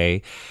Green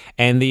Day,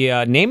 and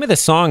the name of the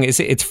song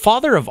it's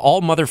Father of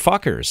All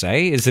Motherfuckers,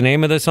 is the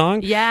name of the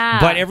song? Yeah.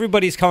 But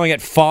everybody's calling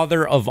it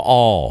Father of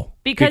All.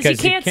 Because you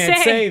can't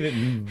say- the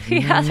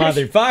Yeah, there's-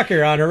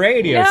 motherfucker on a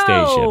radio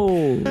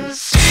station. No.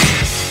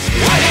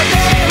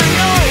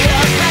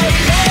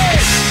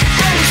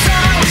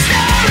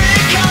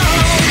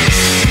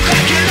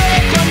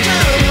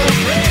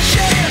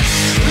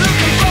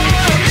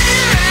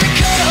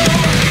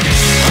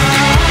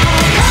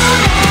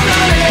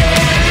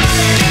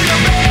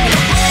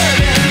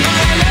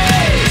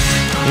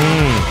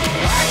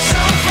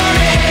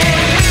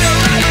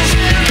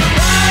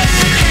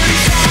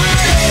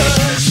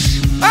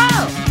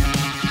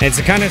 It's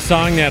the kind of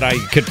song that I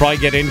could probably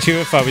get into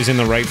if I was in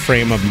the right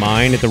frame of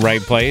mind at the right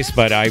place,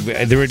 but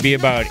there would be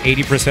about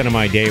 80% of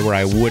my day where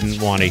I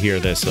wouldn't want to hear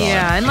this song.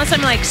 Yeah, unless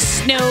I'm like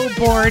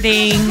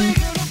snowboarding,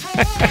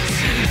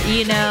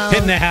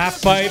 Hitting the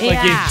half pipe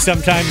like you Yeah.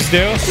 sometimes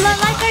do.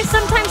 Like I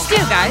sometimes do,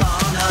 guys.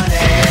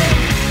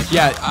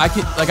 Yeah,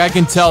 I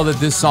can tell that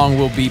this song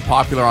will be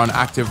popular on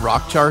active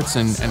rock charts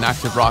and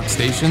active rock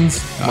stations.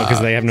 Because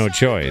they have no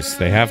choice.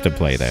 They have to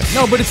play this.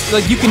 No, but it's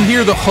like you can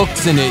hear the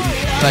hooks in it.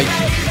 Like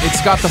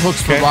it's got the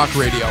hooks for Okay. rock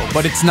radio,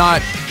 but it's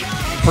not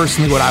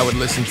personally what I would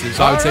listen to.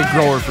 So I would say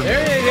grower for me.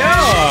 There you go.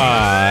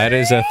 That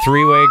is a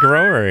three-way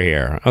grower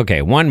here.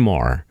 Okay, one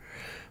more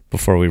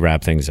before we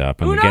wrap things up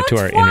and we get to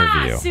our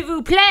interview. S'il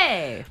vous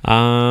plaît.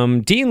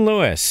 Dean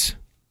Lewis,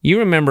 you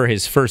remember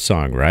his first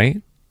song,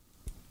 right?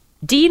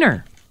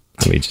 Diener.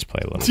 Let me just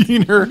play a little.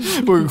 Diener or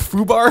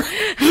Fubar.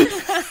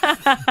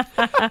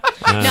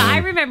 No, I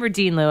remember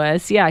Dean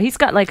Lewis. Yeah, he's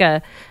got like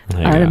an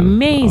Hang on, I'll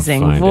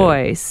amazing find it.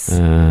 voice.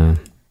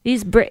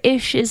 He's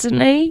British,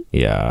 isn't he?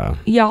 Yeah.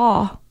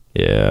 Yeah.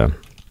 Yeah.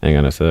 Hang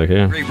on a sec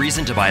here. Great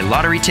reason to buy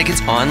lottery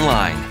tickets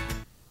online.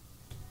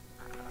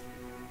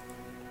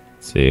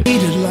 Let's see.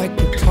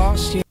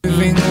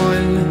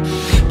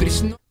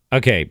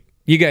 Okay,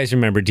 you guys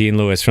remember Dean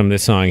Lewis from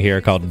this song here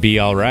called Be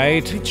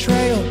Alright?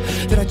 Betrayal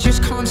that I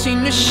just can't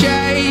seem to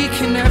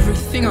shake, and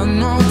everything I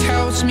know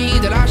tells me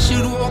that I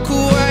should walk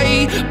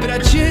away, but I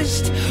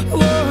just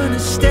wanna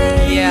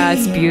stay. Yeah,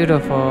 it's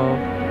beautiful.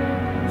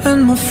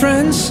 And my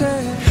friend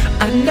said,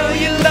 I know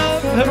you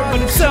love her,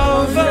 but it's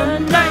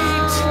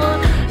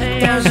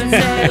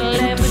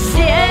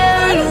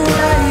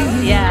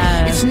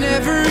Yeah. It's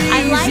never easy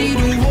I like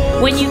to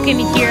walk when you can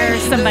hear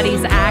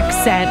somebody's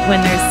accent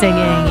when they're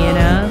singing, you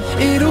know?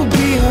 It'll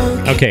be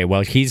okay. Okay,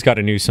 well, he's got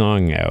a new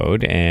song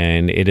out,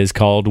 and it is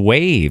called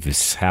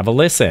Waves. Have a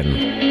listen.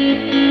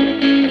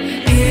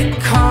 It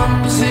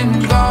comes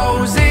and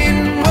goes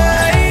in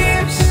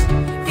waves.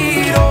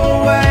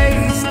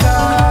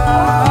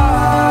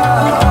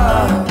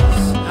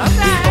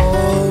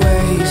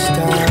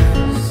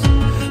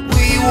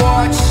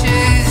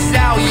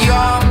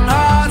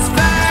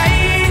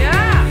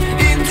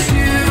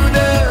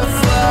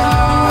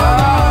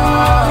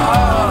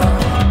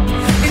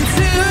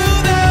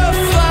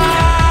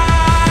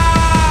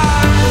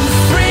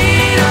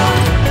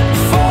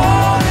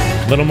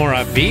 little more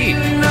upbeat.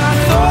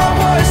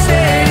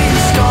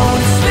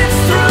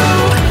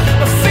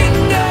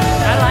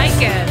 I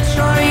like it.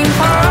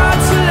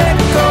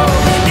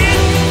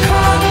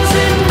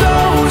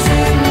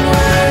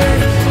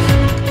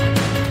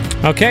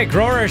 Okay,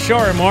 grower or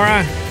shower,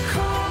 Maura?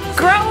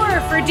 Grower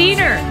for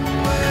Diener.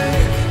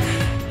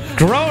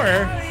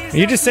 Grower?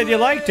 You just said you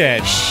liked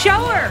it.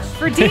 Shower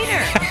for Diener.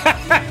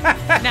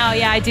 No,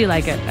 yeah, I do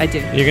like it. I do.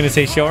 You're going to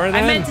say shower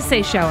then? I meant to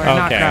say shower,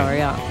 not grower,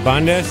 yeah.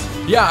 Bundes?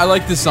 Yeah, I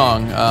like this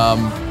song.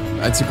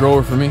 It's a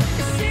grower for me.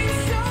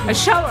 A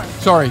shower.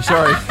 Sorry.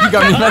 You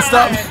got me messed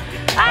up.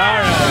 All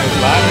right.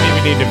 Well, I don't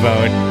even need to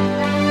vote.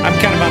 I'm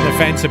kind of on the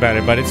fence about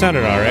it, but it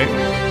sounded all right.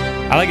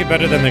 I like it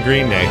better than the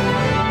Green Day.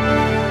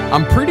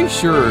 I'm pretty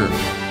sure,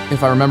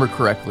 if I remember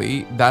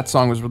correctly, that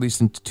song was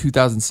released in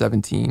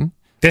 2017.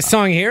 This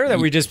song here that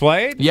we just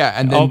played? Yeah.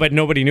 And then, but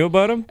nobody knew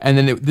about him? And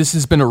then this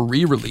has been a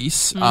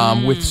re-release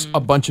with a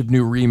bunch of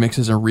new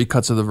remixes and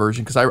recuts of the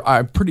version. Because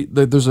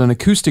there's an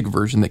acoustic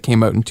version that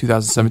came out in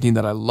 2017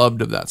 that I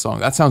loved of that song.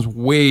 That sounds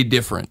way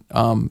different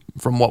from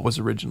what was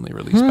originally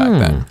released back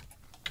then.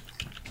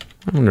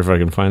 I wonder if I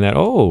can find that.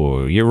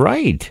 Oh, you're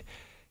right.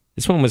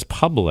 This one was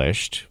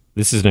published.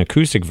 This is an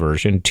acoustic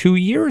version 2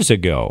 years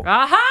ago.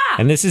 Aha!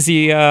 And this is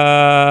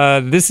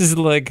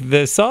like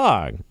the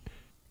song.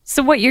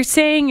 So what you're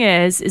saying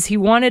is he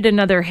wanted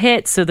another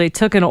hit, so they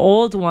took an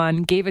old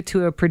one, gave it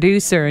to a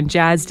producer, and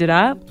jazzed it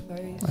up?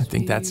 I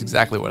think that's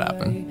exactly what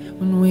happened.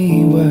 When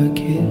we were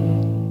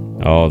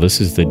kids. Oh, this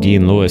is the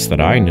Dean Lewis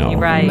that I know.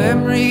 Right.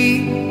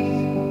 Memory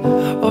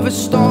of a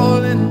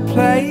stolen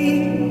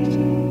place.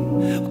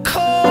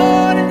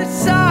 Caught in the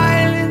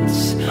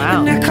silence.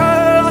 Wow. An echo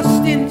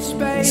lost in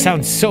space.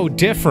 Sounds so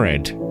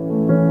different.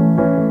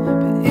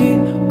 But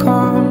it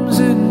comes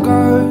and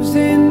goes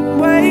in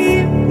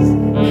waves.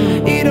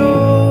 It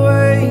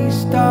always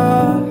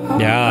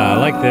starts. Yeah, I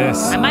like this.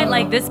 I might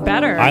like this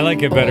better. I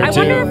like it better I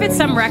too. wonder if it's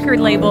some record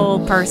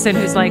label person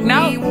who's like,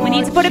 no, we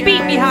need to put a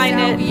beat behind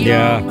it.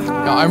 Yeah.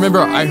 I remember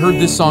I heard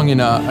this song in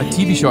a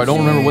TV show. I don't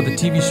remember what the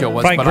TV show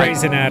was. By but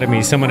Grey's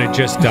Anatomy. Someone had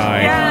just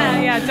died.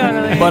 Yeah,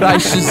 totally. But I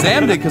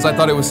Shazammed it because I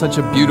thought it was such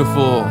a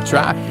beautiful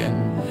track.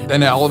 And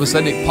then all of a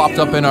sudden it popped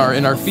up in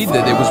our feed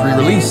that it was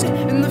re-released.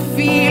 And the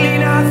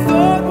feeling I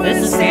thought was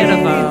This is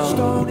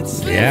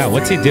beautiful. Yeah,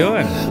 what's he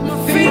doing?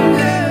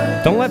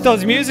 Don't let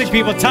those music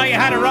people tell you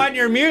how to run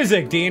your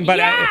music, Dean. But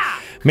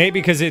maybe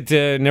because it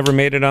never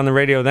made it on the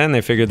radio then,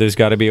 they figured there's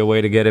got to be a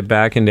way to get it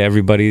back into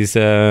everybody's,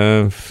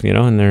 in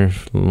their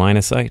line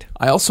of sight.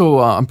 I also,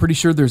 I'm pretty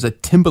sure there's a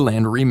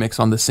Timbaland remix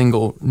on the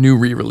single new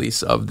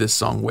re-release of this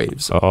song,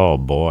 Waves. Oh,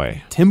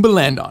 boy.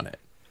 Timbaland on it.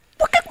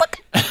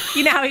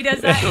 You know how he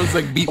does that? Those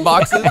like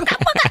beatboxes.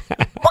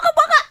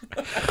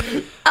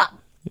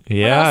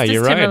 Yeah, else does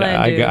you're right.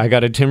 Timbaland do? I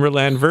got a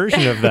Timberland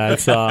version of that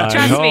song.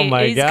 Trust oh me,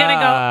 my he's gonna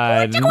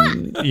God.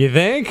 You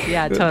think?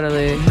 Yeah,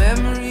 totally.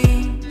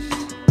 memories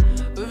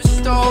of a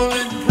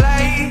stolen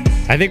place.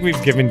 I think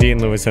we've given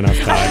Dean Lewis enough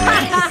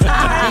time.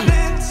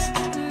 Silence.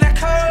 An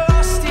echo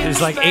lost in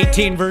There's like space.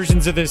 18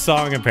 versions of this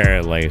song,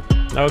 apparently.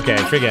 Okay,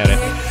 forget it.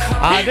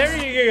 There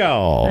you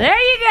go. There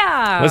you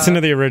go. Listen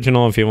to the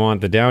original if you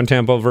want the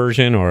down-tempo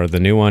version, or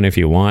the new one if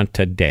you want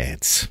to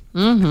dance.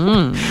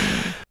 Mm-hmm.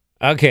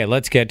 Okay,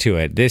 let's get to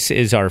it. This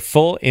is our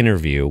full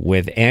interview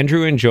with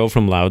Andrew and Joe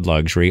from Loud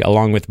Luxury,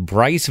 along with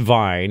Bryce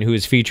Vine, who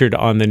is featured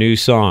on the new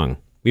song.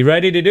 We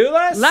ready to do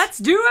this? Let's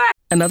do it.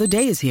 Another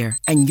day is here,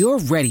 and you're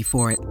ready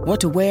for it. What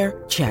to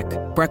wear? Check.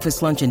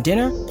 Breakfast, lunch, and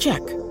dinner?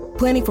 Check.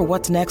 Planning for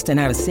what's next and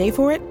how to save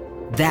for it?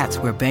 That's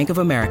where Bank of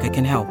America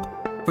can help.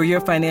 For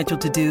your financial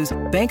to-dos,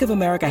 Bank of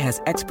America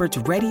has experts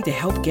ready to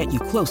help get you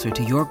closer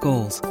to your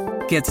goals.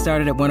 Get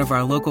started at one of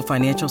our local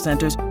financial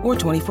centers or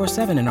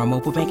 24/7 in our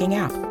mobile banking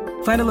app.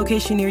 Find a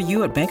location near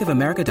you at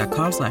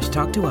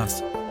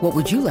bankofamerica.com/talktous. What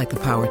would you like the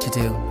power to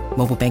do?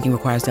 Mobile banking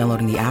requires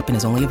downloading the app and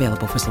is only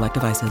available for select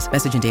devices.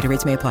 Message and data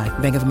rates may apply.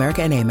 Bank of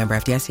America NA, member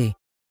FDIC.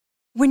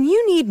 When you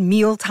need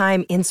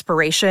mealtime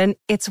inspiration,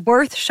 it's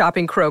worth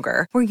shopping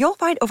Kroger, where you'll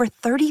find over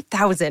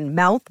 30,000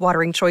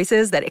 mouth-watering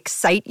choices that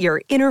excite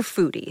your inner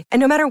foodie. And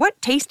no matter what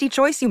tasty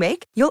choice you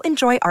make, you'll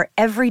enjoy our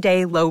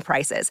everyday low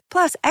prices,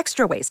 plus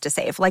extra ways to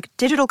save, like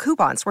digital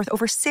coupons worth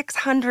over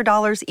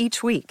 $600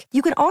 each week.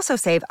 You can also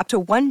save up to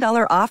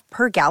 $1 off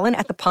per gallon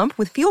at the pump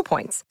with fuel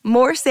points.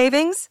 More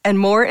savings and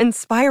more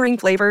inspiring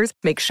flavors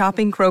make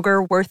shopping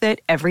Kroger worth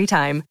it every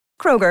time.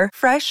 Kroger,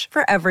 fresh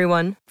for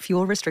everyone.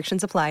 Fuel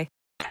restrictions apply.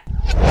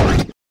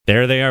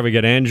 There they are. We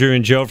got Andrew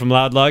and Joe from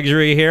Loud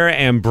Luxury here,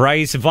 and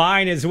Bryce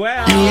Vine as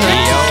well.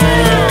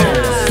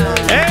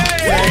 Hey!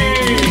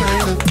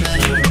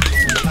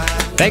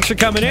 Thanks for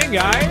coming in,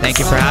 guys. Thank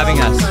you for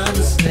having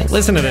us.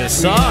 Listen to this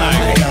song.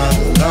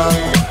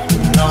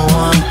 No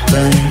one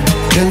thing.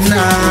 You're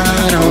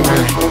not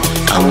alright.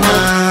 I'm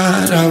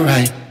not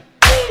alright.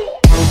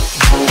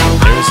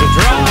 There's a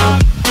drum.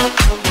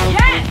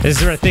 This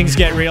is where things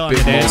get real on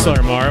the dance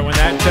floor, Maura. When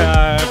that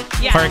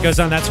part goes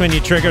on, that's when you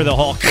trigger the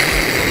whole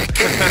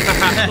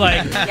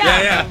like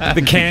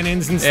the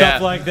cannons and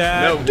stuff like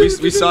that. No,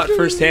 we saw it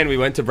firsthand. We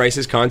went to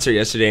Bryce's concert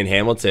yesterday in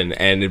Hamilton,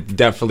 and it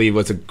definitely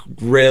was a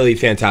really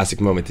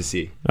fantastic moment to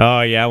see. Oh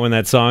yeah, when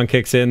that song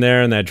kicks in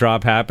there and that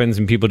drop happens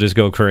and people just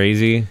go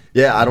crazy.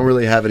 Yeah, I don't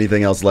really have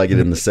anything else like it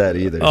in the set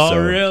either. Oh, so,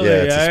 really?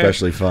 Yeah, it's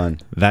especially fun.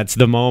 That's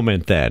the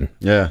moment then.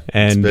 Yeah,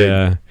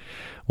 and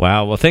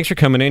wow. Well, thanks for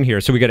coming in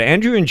here. So we got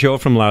Andrew and Joe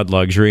from Loud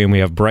Luxury, and we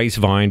have Bryce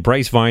Vine.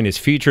 Bryce Vine is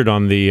featured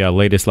on the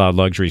latest Loud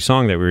Luxury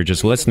song that we were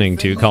just listening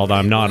to called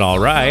I'm Not All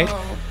Right.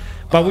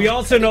 But we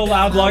also know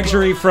Loud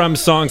Luxury from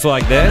songs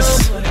like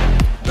this,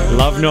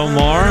 Love No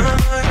More.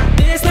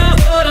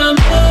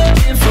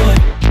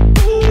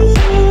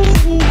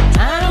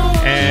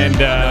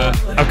 And,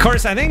 of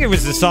course, I think it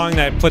was the song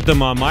that put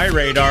them on my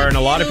radar and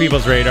a lot of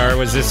people's radar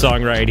was this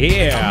song right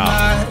here.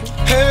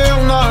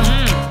 Hell no,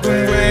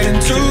 been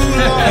waiting too long.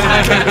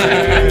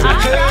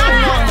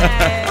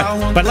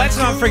 But let's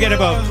not forget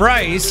about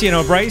Bryce. You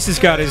know, Bryce has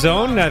got his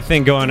own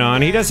thing going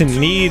on. He doesn't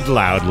need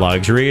Loud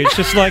Luxury. It's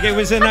just like it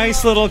was a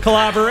nice little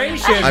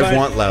collaboration. I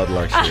want Loud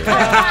Luxury.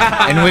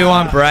 And we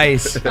want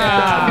Bryce.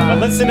 But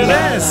listen to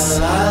this.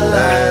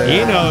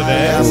 You know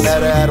this.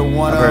 I've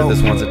heard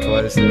this once or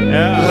twice.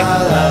 Now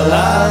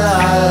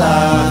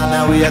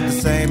we at the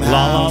same house.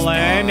 La La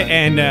Land,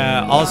 and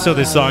also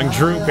the song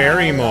Drew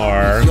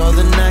Barrymore. You're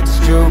the next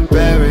Drew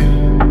Barry.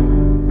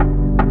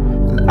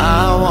 And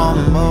I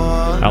want more.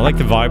 I like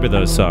the vibe of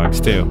those songs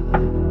too.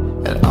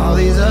 And all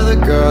these other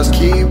girls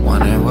keep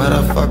wondering what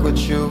I fuck with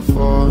you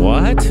for.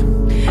 What?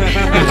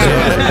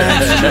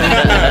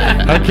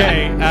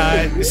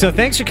 Okay, so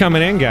thanks for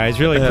coming in, guys.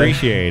 Really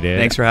appreciate it.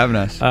 Thanks for having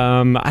us.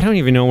 I don't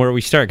even know where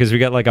we start because we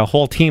got like a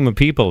whole team of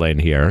people in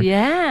here.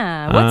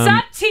 Yeah. What's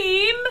up,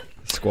 team?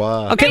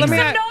 Squad. Okay, Make let me.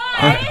 some noise.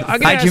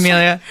 Hi,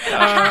 Jamelia.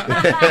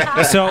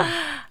 So,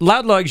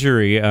 Loud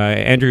Luxury,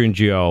 Andrew and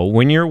Joe,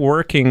 when you're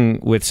working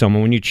with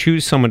someone, when you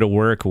choose someone to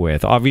work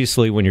with,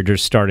 obviously when you're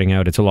just starting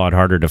out, it's a lot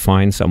harder to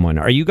find someone.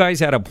 Are you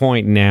guys at a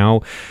point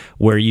now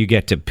where you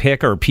get to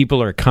pick, or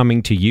people are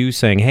coming to you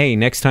saying, hey,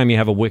 next time you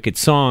have a wicked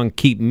song,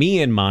 keep me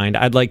in mind.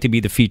 I'd like to be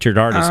the featured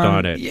artist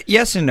on it.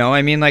 Yes and no.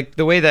 I mean, like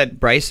the way that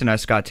Bryce and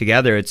us got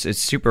together, it's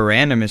super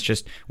random. It's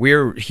just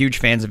we're huge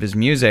fans of his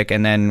music,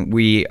 and then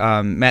we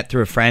met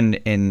through a friend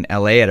in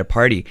LA at a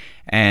party.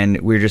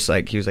 And we were just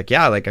like, he was like,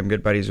 yeah, like I'm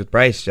good buddies with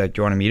Bryce. Like, do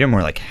you want to meet him?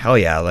 We're like, hell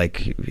yeah, like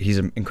he's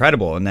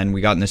incredible. And then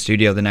we got in the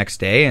studio the next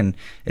day, and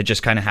it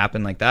just kind of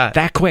happened like that.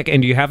 That quick.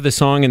 And do you have the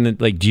song?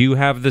 And do you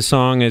have the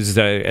song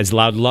as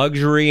Loud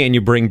Luxury, and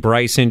you bring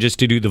Bryce in just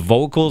to do the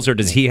vocals, or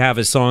does he have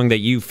a song that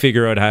you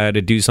figure out how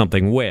to do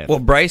something with? Well,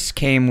 Bryce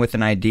came with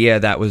an idea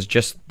that was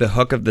just the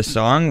hook of the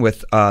song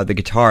with the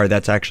guitar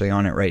that's actually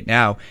on it right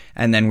now.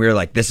 And then we were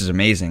like, this is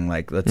amazing.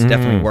 Like, let's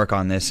definitely work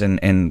on this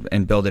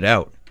and build it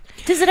out.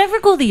 Does it ever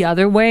go the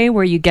other way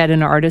where you get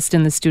an artist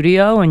in the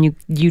studio and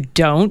you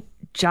don't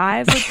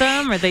jive with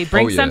them, or they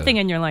bring something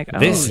and you're like, oh,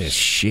 this is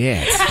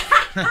shit.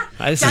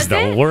 This is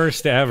the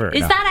worst ever.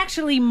 Is that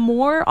actually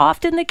more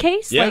often the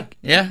case? Yeah. Like,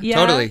 Yeah,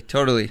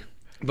 totally.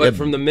 But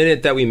from the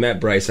minute that we met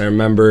Bryce, I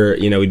remember,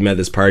 we'd met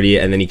this party,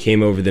 and then he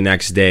came over the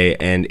next day,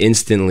 and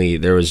instantly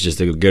there was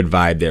just a good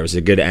vibe. There was a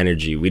good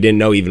energy. We didn't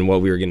know even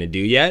what we were going to do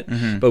yet,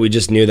 but we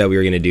just knew that we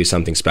were going to do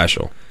something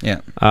special.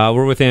 Yeah.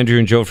 We're with Andrew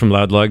and Joe from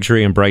Loud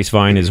Luxury and Bryce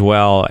Vine as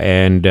well.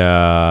 And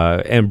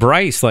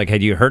Bryce, like,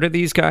 had you heard of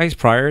these guys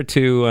prior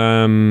to,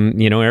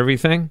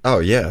 everything? Oh,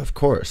 yeah, of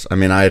course. I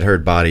mean, I had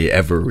heard Body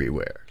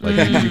everywhere. Like,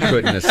 you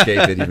couldn't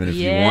escape it even if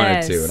you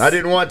wanted to. And I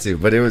didn't want to,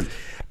 but it was...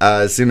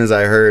 as soon as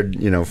I heard,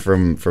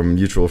 from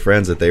mutual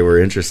friends that they were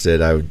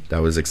interested, I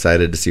was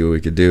excited to see what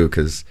we could do,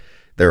 because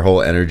their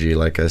whole energy,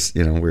 like us,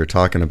 we were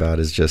talking about,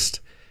 is just,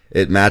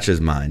 it matches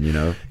mine,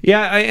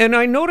 Yeah, and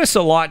I notice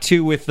a lot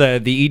too with the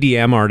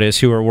EDM artists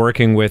who are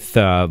working with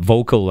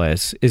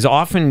vocalists is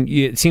often,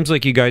 it seems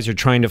like you guys are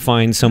trying to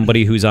find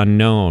somebody who's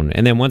unknown,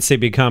 and then once they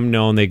become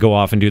known, they go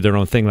off and do their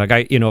own thing.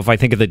 Like if I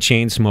think of the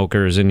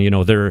Chainsmokers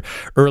and their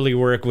early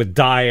work with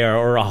Daya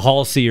or a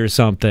Halsey or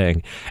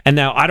something, and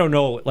now I don't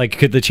know, like,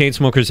 could the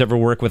Chainsmokers ever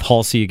work with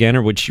Halsey again,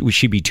 or would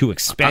she be too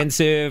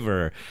expensive?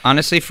 Or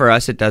honestly, for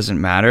us, it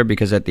doesn't matter,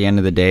 because at the end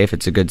of the day, if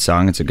it's a good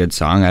song, it's a good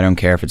song. I don't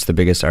care if it's the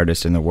biggest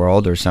artist in the world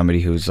or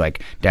somebody who's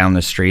like down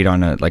the street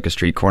on a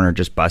street corner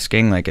just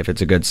busking. Like, if it's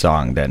a good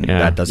song, then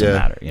that doesn't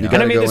matter. You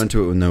gotta go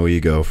into it with no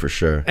ego, for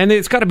sure. And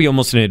it's got to be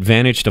almost an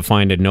advantage to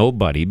find a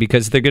nobody,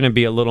 because they're going to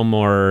be a little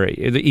more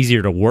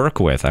easier to work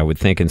with, I would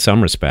think, in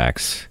some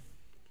respects.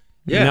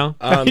 Yeah.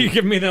 You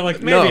give me that,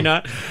 like, maybe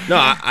not. No,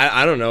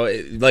 I don't know.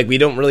 Like, we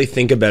don't really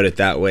think about it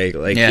that way.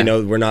 Like,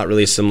 we're not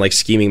really some, like,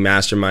 scheming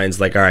masterminds.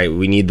 Like, all right,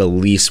 we need the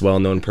least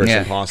well-known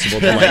person possible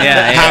to, like,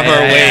 have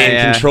our way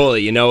and control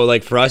it.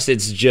 Like, for us,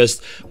 it's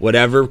just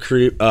whatever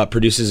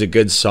produces a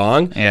good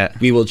song,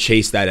 we will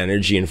chase that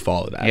energy and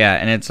follow that. Yeah,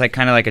 and it's like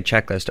kind of like a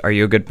checklist. Are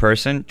you a good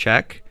person?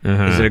 Check.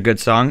 Is it a good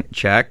song?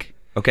 Check.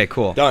 Okay,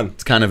 cool. Done.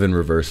 It's kind of in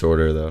reverse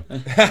order, though.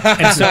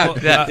 And so,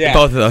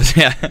 Both of those,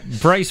 yeah.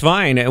 Bryce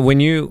Vine,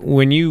 when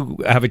you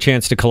have a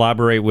chance to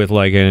collaborate with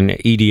like an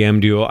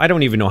EDM duo, I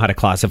don't even know how to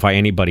classify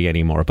anybody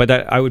anymore, but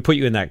I would put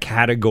you in that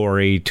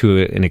category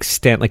to an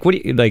extent. Like, what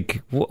do you like?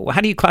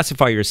 How do you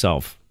classify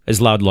yourself as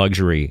Loud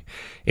Luxury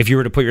if you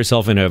were to put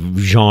yourself in a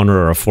genre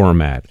or a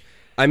format?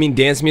 I mean,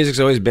 dance music's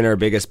always been our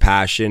biggest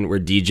passion. We're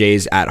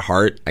DJs at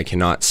heart. I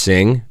cannot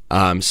sing.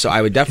 So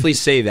I would definitely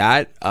say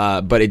that,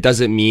 but it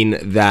doesn't mean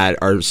that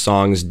our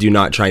songs do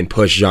not try and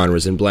push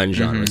genres and blend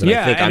genres. And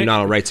I think I'm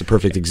Not Alright's a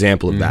perfect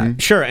example of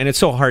that. Sure, and it's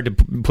so hard to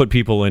put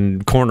people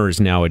in corners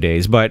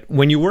nowadays. But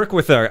when you work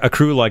with a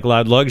crew like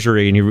Loud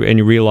Luxury and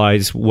you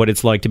realize what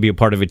it's like to be a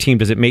part of a team,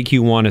 does it make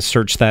you want to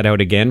search that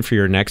out again for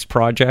your next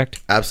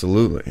project?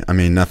 Absolutely. I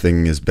mean,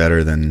 nothing is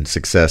better than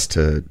success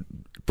to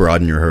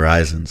broaden your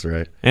horizons,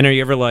 right? And are you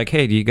ever like,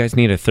 hey, do you guys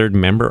need a third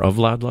member of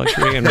Loud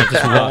Luxury? And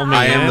just roll me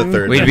I am in? the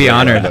third. We'd be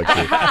honored.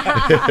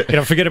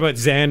 Forget about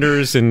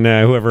Xanders and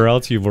whoever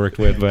else you've worked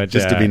with, but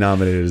just to be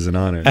nominated is an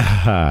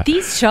honor.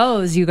 These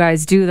shows you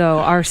guys do though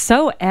are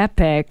so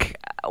epic.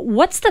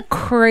 What's the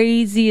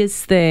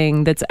craziest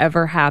thing that's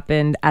ever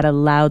happened at a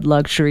Loud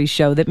Luxury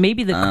show that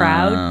maybe the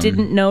crowd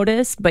didn't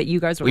notice, but you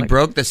guys were We like,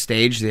 broke the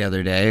stage the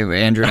other day.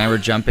 Andrew and I were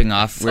jumping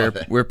off.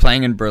 We're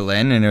playing in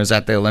Berlin, and it was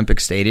at the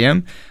Olympic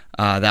Stadium.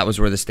 That was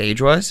where the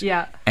stage was.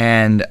 Yeah.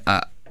 And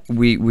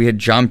we had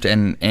jumped,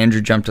 and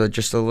Andrew jumped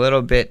just a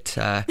little bit.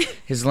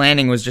 His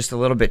landing was just a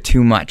little bit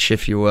too much,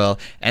 if you will.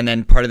 And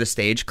then part of the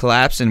stage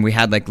collapsed, and we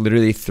had like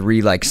literally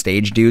 3 like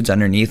stage dudes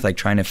underneath, like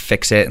trying to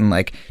fix it and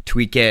like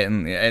tweak it.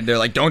 And they're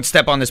like, "Don't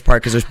step on this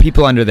part because there's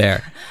people under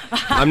there."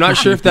 I'm not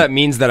sure if that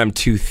means that I'm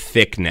too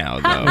thick now,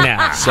 though.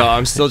 Nah. So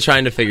I'm still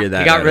trying to figure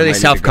that out. He got really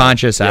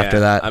self-conscious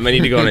after that. I might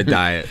need to go on a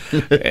diet.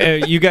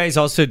 You guys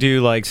also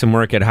do like some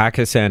work at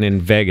Hakkasan in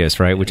Vegas,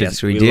 right? Which Yes,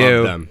 is we We do.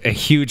 love them. a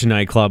huge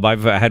nightclub.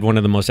 I've had one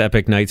of the most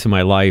epic nights of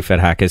my life at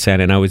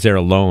Hakkasan, and I was there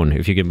alone,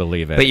 if you can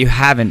believe it. But you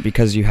haven't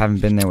because you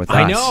haven't been there with us.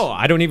 I know.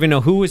 I don't even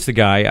know who was the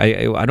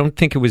guy. I don't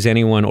think it was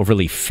anyone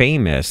overly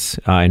famous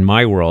in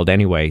my world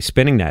anyway,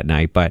 spinning that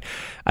night. But,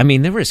 I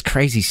mean, there was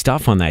crazy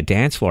stuff on that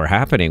dance floor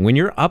happening. When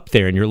you're up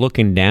there and you're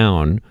looking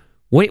down,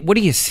 what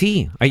do you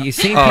see? Are you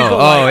seeing people?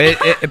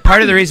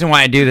 Part of the reason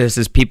why I do this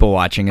is people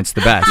watching. It's the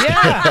best.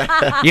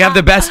 Yeah. You have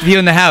the best view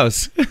in the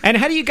house. And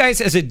how do you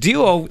guys, as a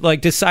duo,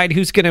 like decide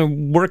who's going to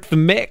work the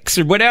mix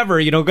or whatever?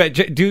 You know,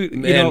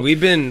 We've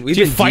been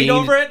fight DJing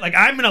over it? Like,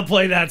 I'm going to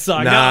play that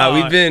song. Nah,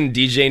 No. we've been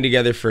DJing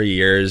together for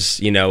years.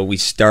 You know, we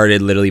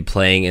started literally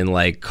playing in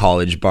like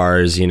college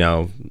bars, you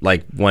know,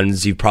 like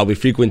ones you've probably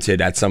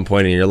frequented at some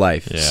point in your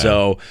life. Yeah.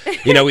 So,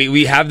 you know,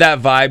 we have that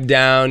vibe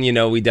down. You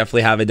know, we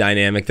definitely have a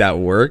dynamic that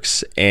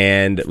works,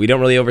 and we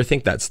don't really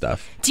overthink that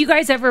stuff. do you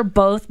guys ever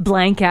both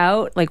blank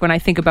out? Like when I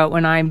think about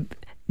when I'm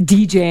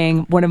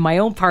DJing one of my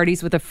own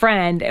parties with a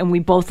friend and we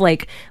both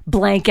like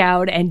blank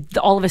out and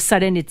all of a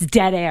sudden it's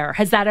dead air.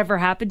 Has that ever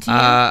happened to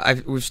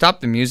you? We've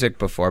stopped the music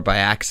before by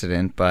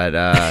accident, but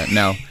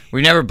no,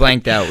 we've never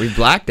blanked out. We've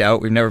blacked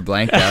out. We've never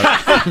blanked out.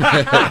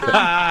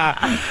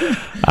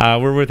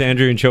 We're with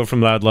Andrew and Cho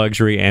from Loud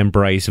Luxury and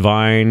Bryce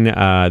Vine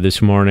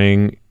this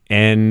morning.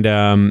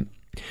 And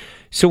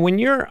so when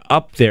you're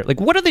up there, like,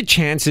 what are the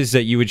chances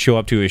that you would show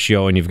up to a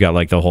show and you've got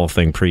like the whole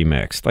thing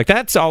pre-mixed? Like,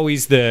 that's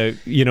always the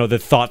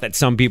thought that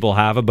some people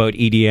have about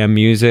EDM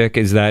music,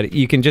 is that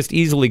you can just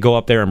easily go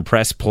up there and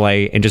press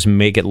play and just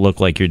make it look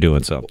like you're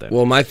doing something.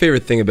 Well, my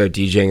favorite thing about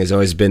DJing has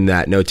always been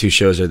that no two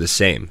shows are the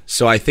same.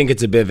 So I think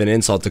it's a bit of an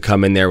insult to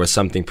come in there with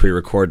something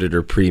pre-recorded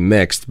or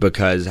pre-mixed,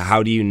 because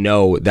how do you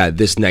know that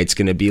this night's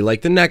going to be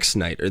like the next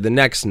night or the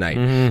next night?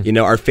 Mm-hmm. You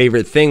know, our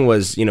favorite thing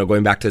was, you know,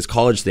 going back to this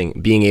college thing,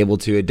 being able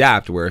to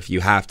adapt, where if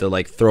you have to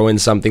like throw in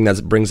something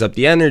that brings up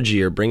the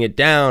energy or bring it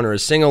down or a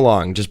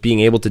sing-along, just being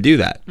able to do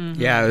that.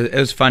 Yeah, it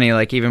was funny.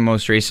 Like, even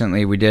most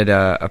recently, we did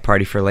a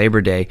party for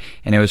Labor Day,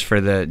 and it was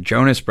for the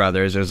Jonas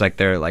Brothers. It was like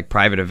their like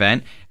private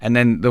event. And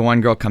then the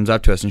one girl comes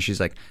up to us and she's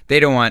like, they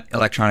don't want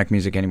electronic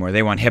music anymore.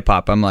 They want hip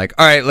hop. I'm like,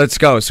 all right, let's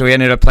go. So we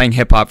ended up playing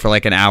hip hop for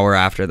like an hour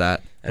after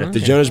that. And if the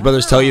Jonas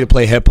Brothers tell you to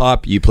play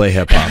hip-hop, you play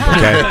hip-hop,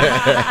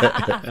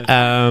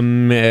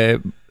 okay?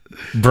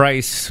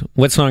 Bryce,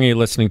 what song are you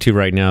listening to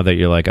right now that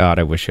you're like, oh,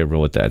 I wish I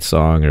wrote that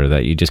song, or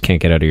that you just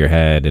can't get out of your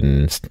head,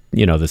 and,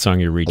 you know, the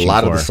song you're reaching for? A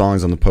lot of the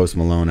songs on the Post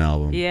Malone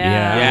album.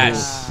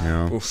 Yes. You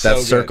know, Oof, so that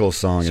good. Circle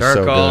song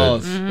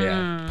Circles. is so good.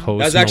 Yeah. Post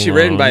That was actually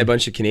Malone. written by a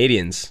bunch of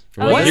Canadians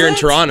Oh, here in is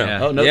it? Toronto.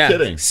 Yeah. Oh, no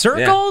kidding.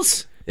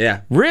 Circles?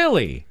 Yeah.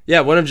 Really? Yeah,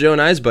 one of Joe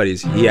and I's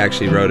buddies, he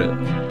actually wrote it.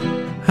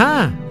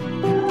 Huh.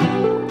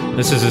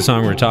 This is the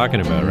song we're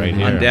talking about right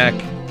here. On deck.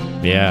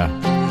 Yeah.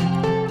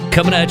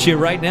 Coming at you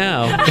right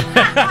now.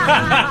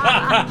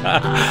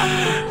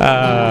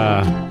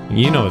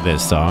 You know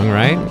this song,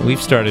 right? We've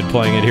started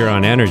playing it here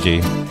on Energy.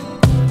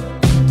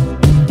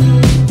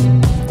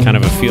 Kind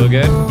of a feel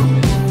good.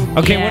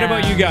 Okay, Yeah. what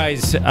about you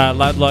guys?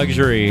 Loud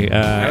Luxury.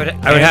 I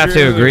would have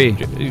to agree.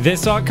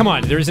 This song, come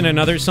on, there isn't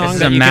another song. This is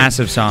that a you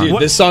massive song. Dude,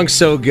 this song's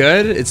so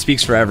good, it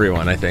speaks for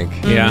everyone, I think.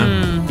 Yeah.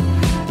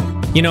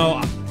 You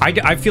know,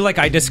 I feel like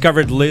I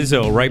discovered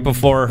Lizzo right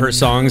before her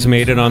songs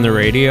made it on the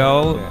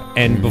radio,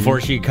 and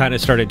before she kind of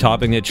started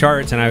topping the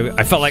charts, and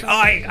I felt like,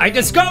 I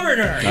discovered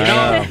her. You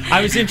know,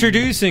 I was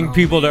introducing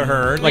people to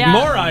her. Like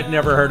Maura, I'd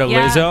never heard of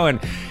Lizzo, and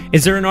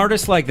is there an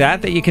artist like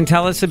that you can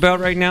tell us about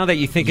right now that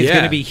you think is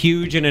going to be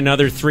huge in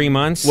another 3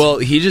 months? Well,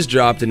 he just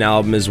dropped an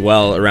album as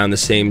well around the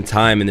same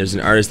time, and there's an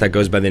artist that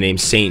goes by the name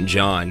St.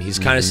 John. He's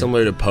kind of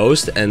similar to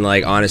Post, and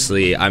like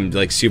honestly, I'm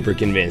like super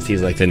convinced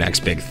he's like the next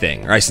big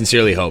thing, or I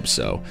sincerely hope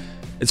so.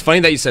 It's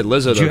funny that you said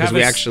Lizzo though, because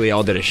we actually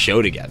all did a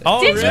show together.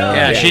 Oh, really?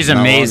 Yeah, she's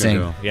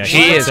amazing. Yeah,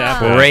 she is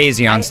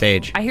crazy on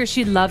stage. I hear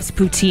she loves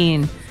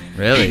poutine.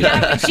 Really?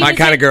 Yeah, my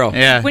kind of girl.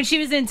 Yeah. When she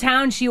was in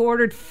town, she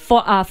ordered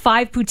 5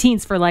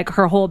 poutines for like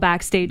her whole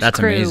backstage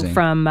crew amazing.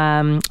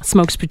 from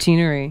Smoke's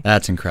Poutineery.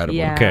 That's incredible.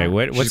 Yeah. Okay,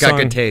 what She's song, got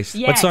good taste.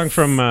 What song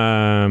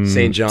from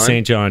St. John?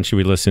 St. John should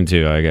we listen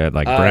to? I got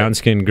like Brown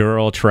Skin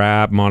Girl,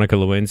 Trap, Monica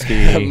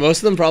Lewinsky. Most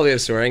of them probably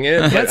have swearing in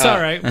it. But, That's all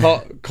right.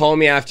 Call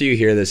Me After You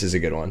Hear This is a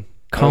good one.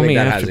 Call Me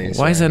After.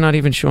 Why is that not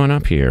even showing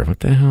up here? What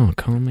the hell?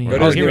 Call Me.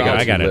 Oh, here we go.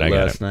 I got it.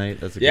 Last night.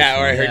 That's a good Yeah,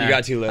 song. or I heard you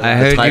got too late. I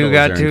heard you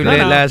got too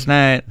late last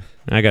night.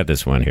 I got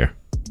this one here.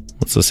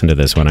 Let's listen to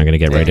this one. I'm going to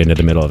get right into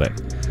the middle of it.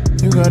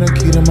 You got a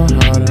key to my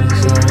heart and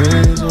it's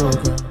always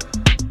open.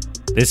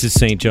 This is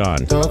St. John.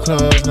 No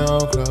clothes, no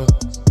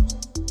clothes.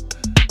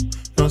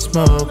 No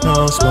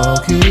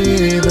smoke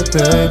either,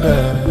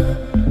 baby.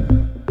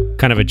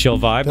 Kind of a chill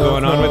vibe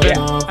going on with it.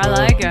 I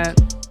like it.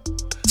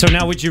 So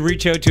now would you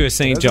reach out to a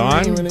St.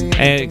 John?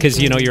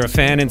 Because, you know, you're a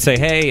fan and say,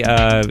 hey,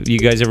 you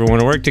guys ever want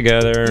to work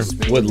together?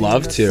 Would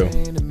love to.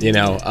 You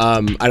know,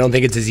 I don't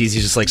think it's as easy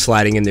just like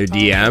sliding in their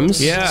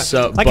DMs. Yeah.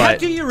 So, like, how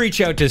do you reach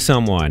out to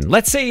someone?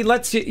 Let's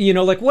you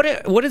know, like,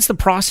 what is the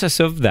process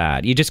of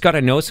that? You just got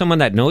to know someone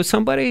that knows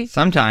somebody?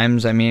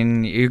 Sometimes, I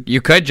mean, you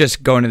could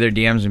just go into their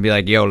DMs and be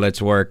like, yo,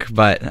 let's work.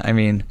 But, I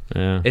mean,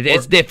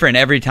 it's different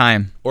every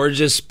time. Or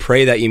just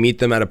pray that you meet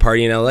them at a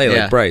party in LA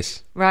like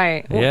Bryce.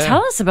 Right. Well,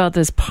 tell us about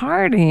this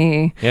party.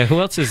 Yeah, who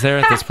else is there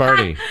at this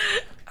party?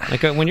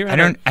 Like when you're I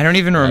don't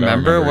even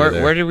remember.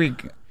 Where did we...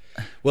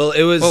 Well,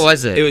 it was... What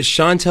was it? It was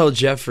Chantel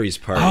Jeffries'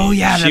 party. Oh,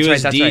 yeah, she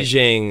was right.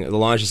 DJing the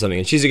launch of something,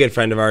 and she's a good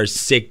friend of ours,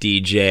 sick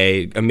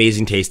DJ,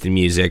 amazing taste in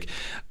music,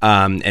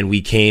 and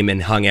we came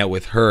and hung out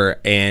with her,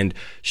 and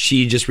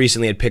she just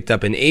recently had picked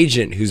up an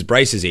agent who's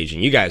Bryce's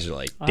agent. You guys are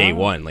like day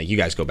one. Like, you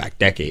guys go back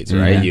decades,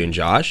 right? Yeah. You and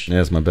Josh?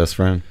 Yeah, it's my best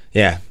friend.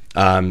 Yeah.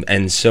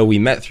 And so we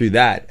met through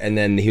that, and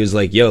then he was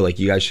like, yo, like,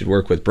 you guys should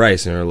work with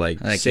Bryce, and we're like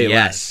say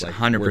yes,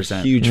 less. Like, 100%.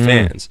 we're huge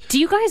fans. Do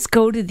you guys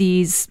go to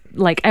these,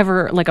 like,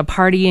 ever, like, a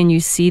party and you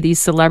see these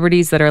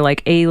celebrities that are,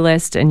 like,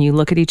 A-list, and you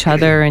look at each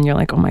other and you're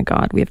like, oh my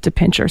God, we have to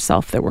pinch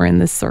ourselves that we're in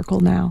this circle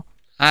now?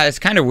 It's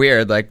kind of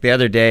weird. Like, the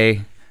other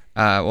day,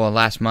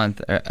 last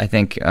month, I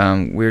think,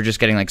 we were just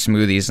getting, like,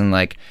 smoothies, and,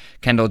 like,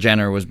 Kendall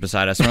Jenner was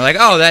beside us, and we're like,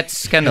 oh,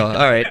 that's Kendall.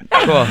 All right,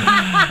 cool.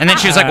 And then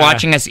she was, like,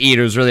 watching us eat.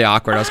 It was really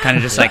awkward. I was kind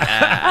of just like,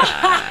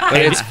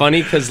 But it's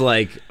funny because,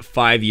 like,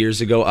 5 years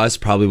ago, us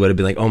probably would have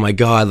been like, oh my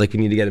God, like, we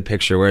need to get a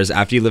picture. Whereas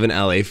after you live in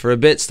LA for a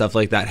bit, stuff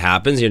like that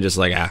happens. You're just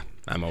like,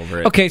 I'm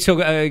over it. Okay,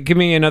 so give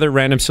me another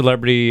random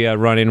celebrity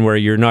run-in where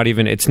you're not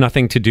even, it's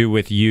nothing to do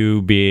with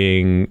you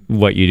being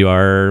what you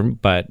are,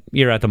 but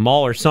you're at the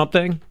mall or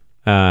something.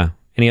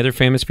 Any other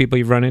famous people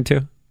you've run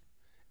into?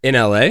 In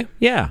LA?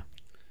 Yeah.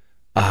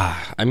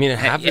 I mean, it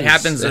happens. It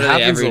happens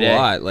every day.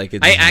 lot. Like,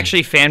 it's, I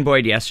actually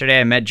fanboyed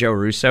yesterday. I met Joe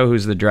Russo,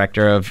 who's the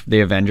director of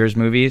the Avengers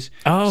movies.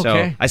 Oh,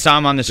 okay. So I saw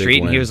him on the street,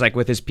 and he win. was like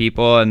with his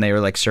people, and they were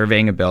like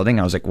surveying a building.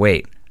 I was like,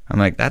 wait. I'm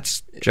like,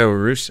 that's Joe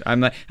Russo.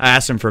 I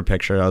asked him for a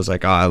picture. I was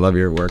like, oh, I love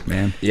your work,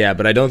 man. Yeah,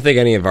 but I don't think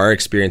any of our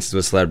experiences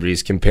with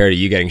celebrities compare to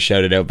you getting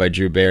shouted out by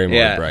Drew Barrymore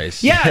Yeah. or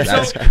Bryce. Yeah,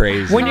 That's so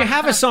crazy. When you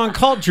have a song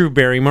called Drew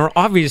Barrymore,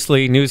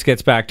 obviously news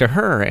gets back to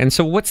her. And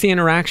so what's the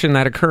interaction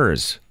that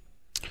occurs?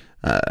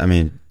 I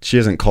mean, she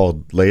hasn't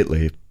called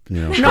lately.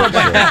 You know,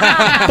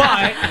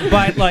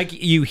 but like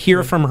you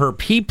hear from her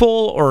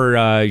people, or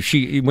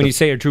when you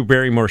say a Drew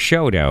Barrymore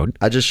showed out.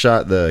 I just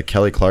shot the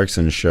Kelly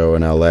Clarkson show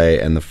in LA,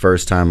 and the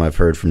first time I've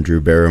heard from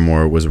Drew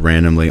Barrymore was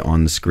randomly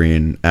on the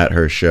screen at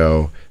her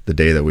show the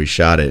day that we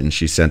shot it, and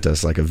she sent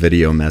us like a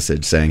video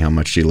message saying how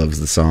much she loves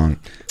the song.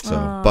 So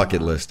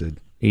bucket listed.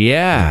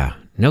 Yeah.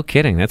 No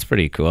kidding. That's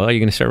pretty cool. Are you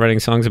going to start writing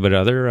songs about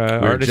other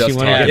artists you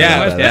want to get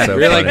Yeah, with? so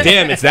we're like,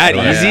 damn, it's that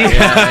easy.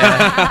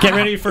 Get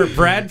ready for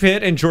Brad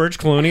Pitt and George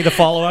Clooney, the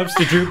follow-ups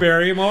to Drew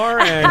Barrymore,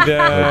 and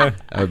That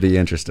would be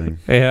interesting.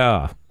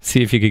 yeah,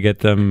 see if you could get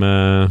them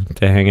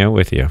to hang out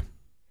with you.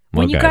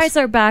 When you guys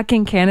are back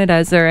in Canada,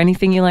 is there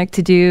anything you like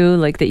to do,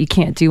 like that you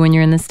can't do when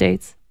you're in the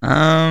States?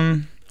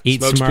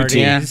 Eat Smokes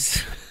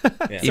Smarties.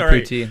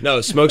 Sorry. Poutine.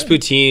 No, Smokes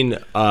Poutine,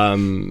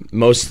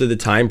 most of the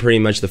time, pretty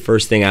much the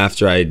first thing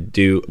after I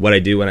do what I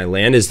do when I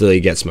land is to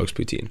get Smokes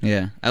Poutine.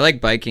 Yeah. I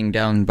like biking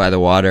down by the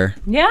water.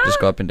 Yeah?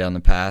 Just go up and down the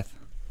path.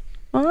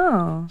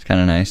 Oh. It's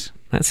kind of nice.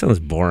 That sounds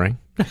boring.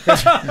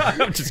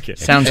 I'm just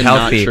kidding. Sounds And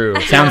healthy. not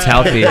true. Sounds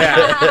healthy.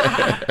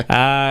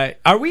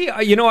 Are we?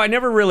 I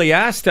never really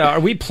asked. Are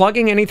we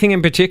plugging anything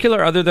in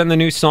particular other than the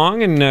new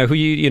song and who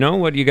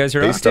what you guys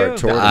are They up start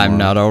to? touring I'm tomorrow.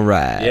 not all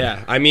right.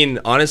 Yeah, I mean,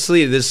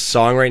 honestly, this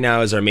song right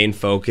now is our main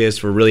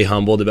focus. We're really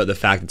humbled about the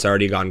fact it's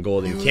already gone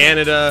gold in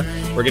Canada.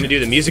 We're going to do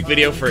the music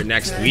video for it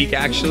next week,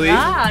 actually.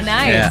 Ah,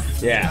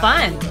 nice. Yeah.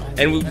 Fun.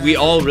 And we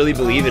all really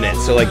believe in it.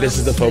 So, like, this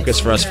is the focus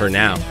for us for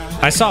now.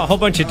 I saw a whole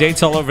bunch of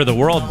dates all over the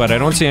world, but I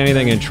don't see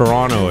anything in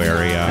Toronto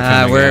area.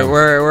 coming up.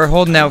 We're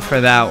holding out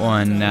for that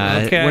one.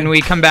 Okay. When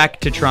we come back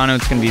to Toronto,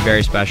 it's going to be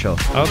very special.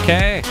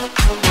 Okay.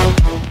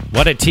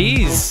 What a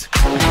tease.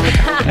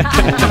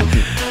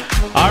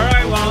 All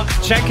right, well,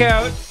 check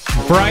out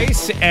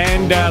Bryce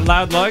and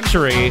Loud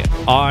Luxury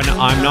on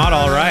I'm Not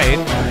All Right,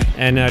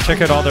 and check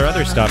out all their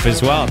other stuff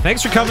as well.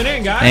 Thanks for coming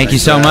in, guys. Thank you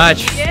so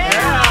much.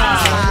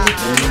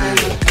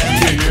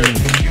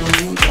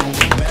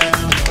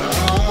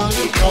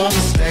 All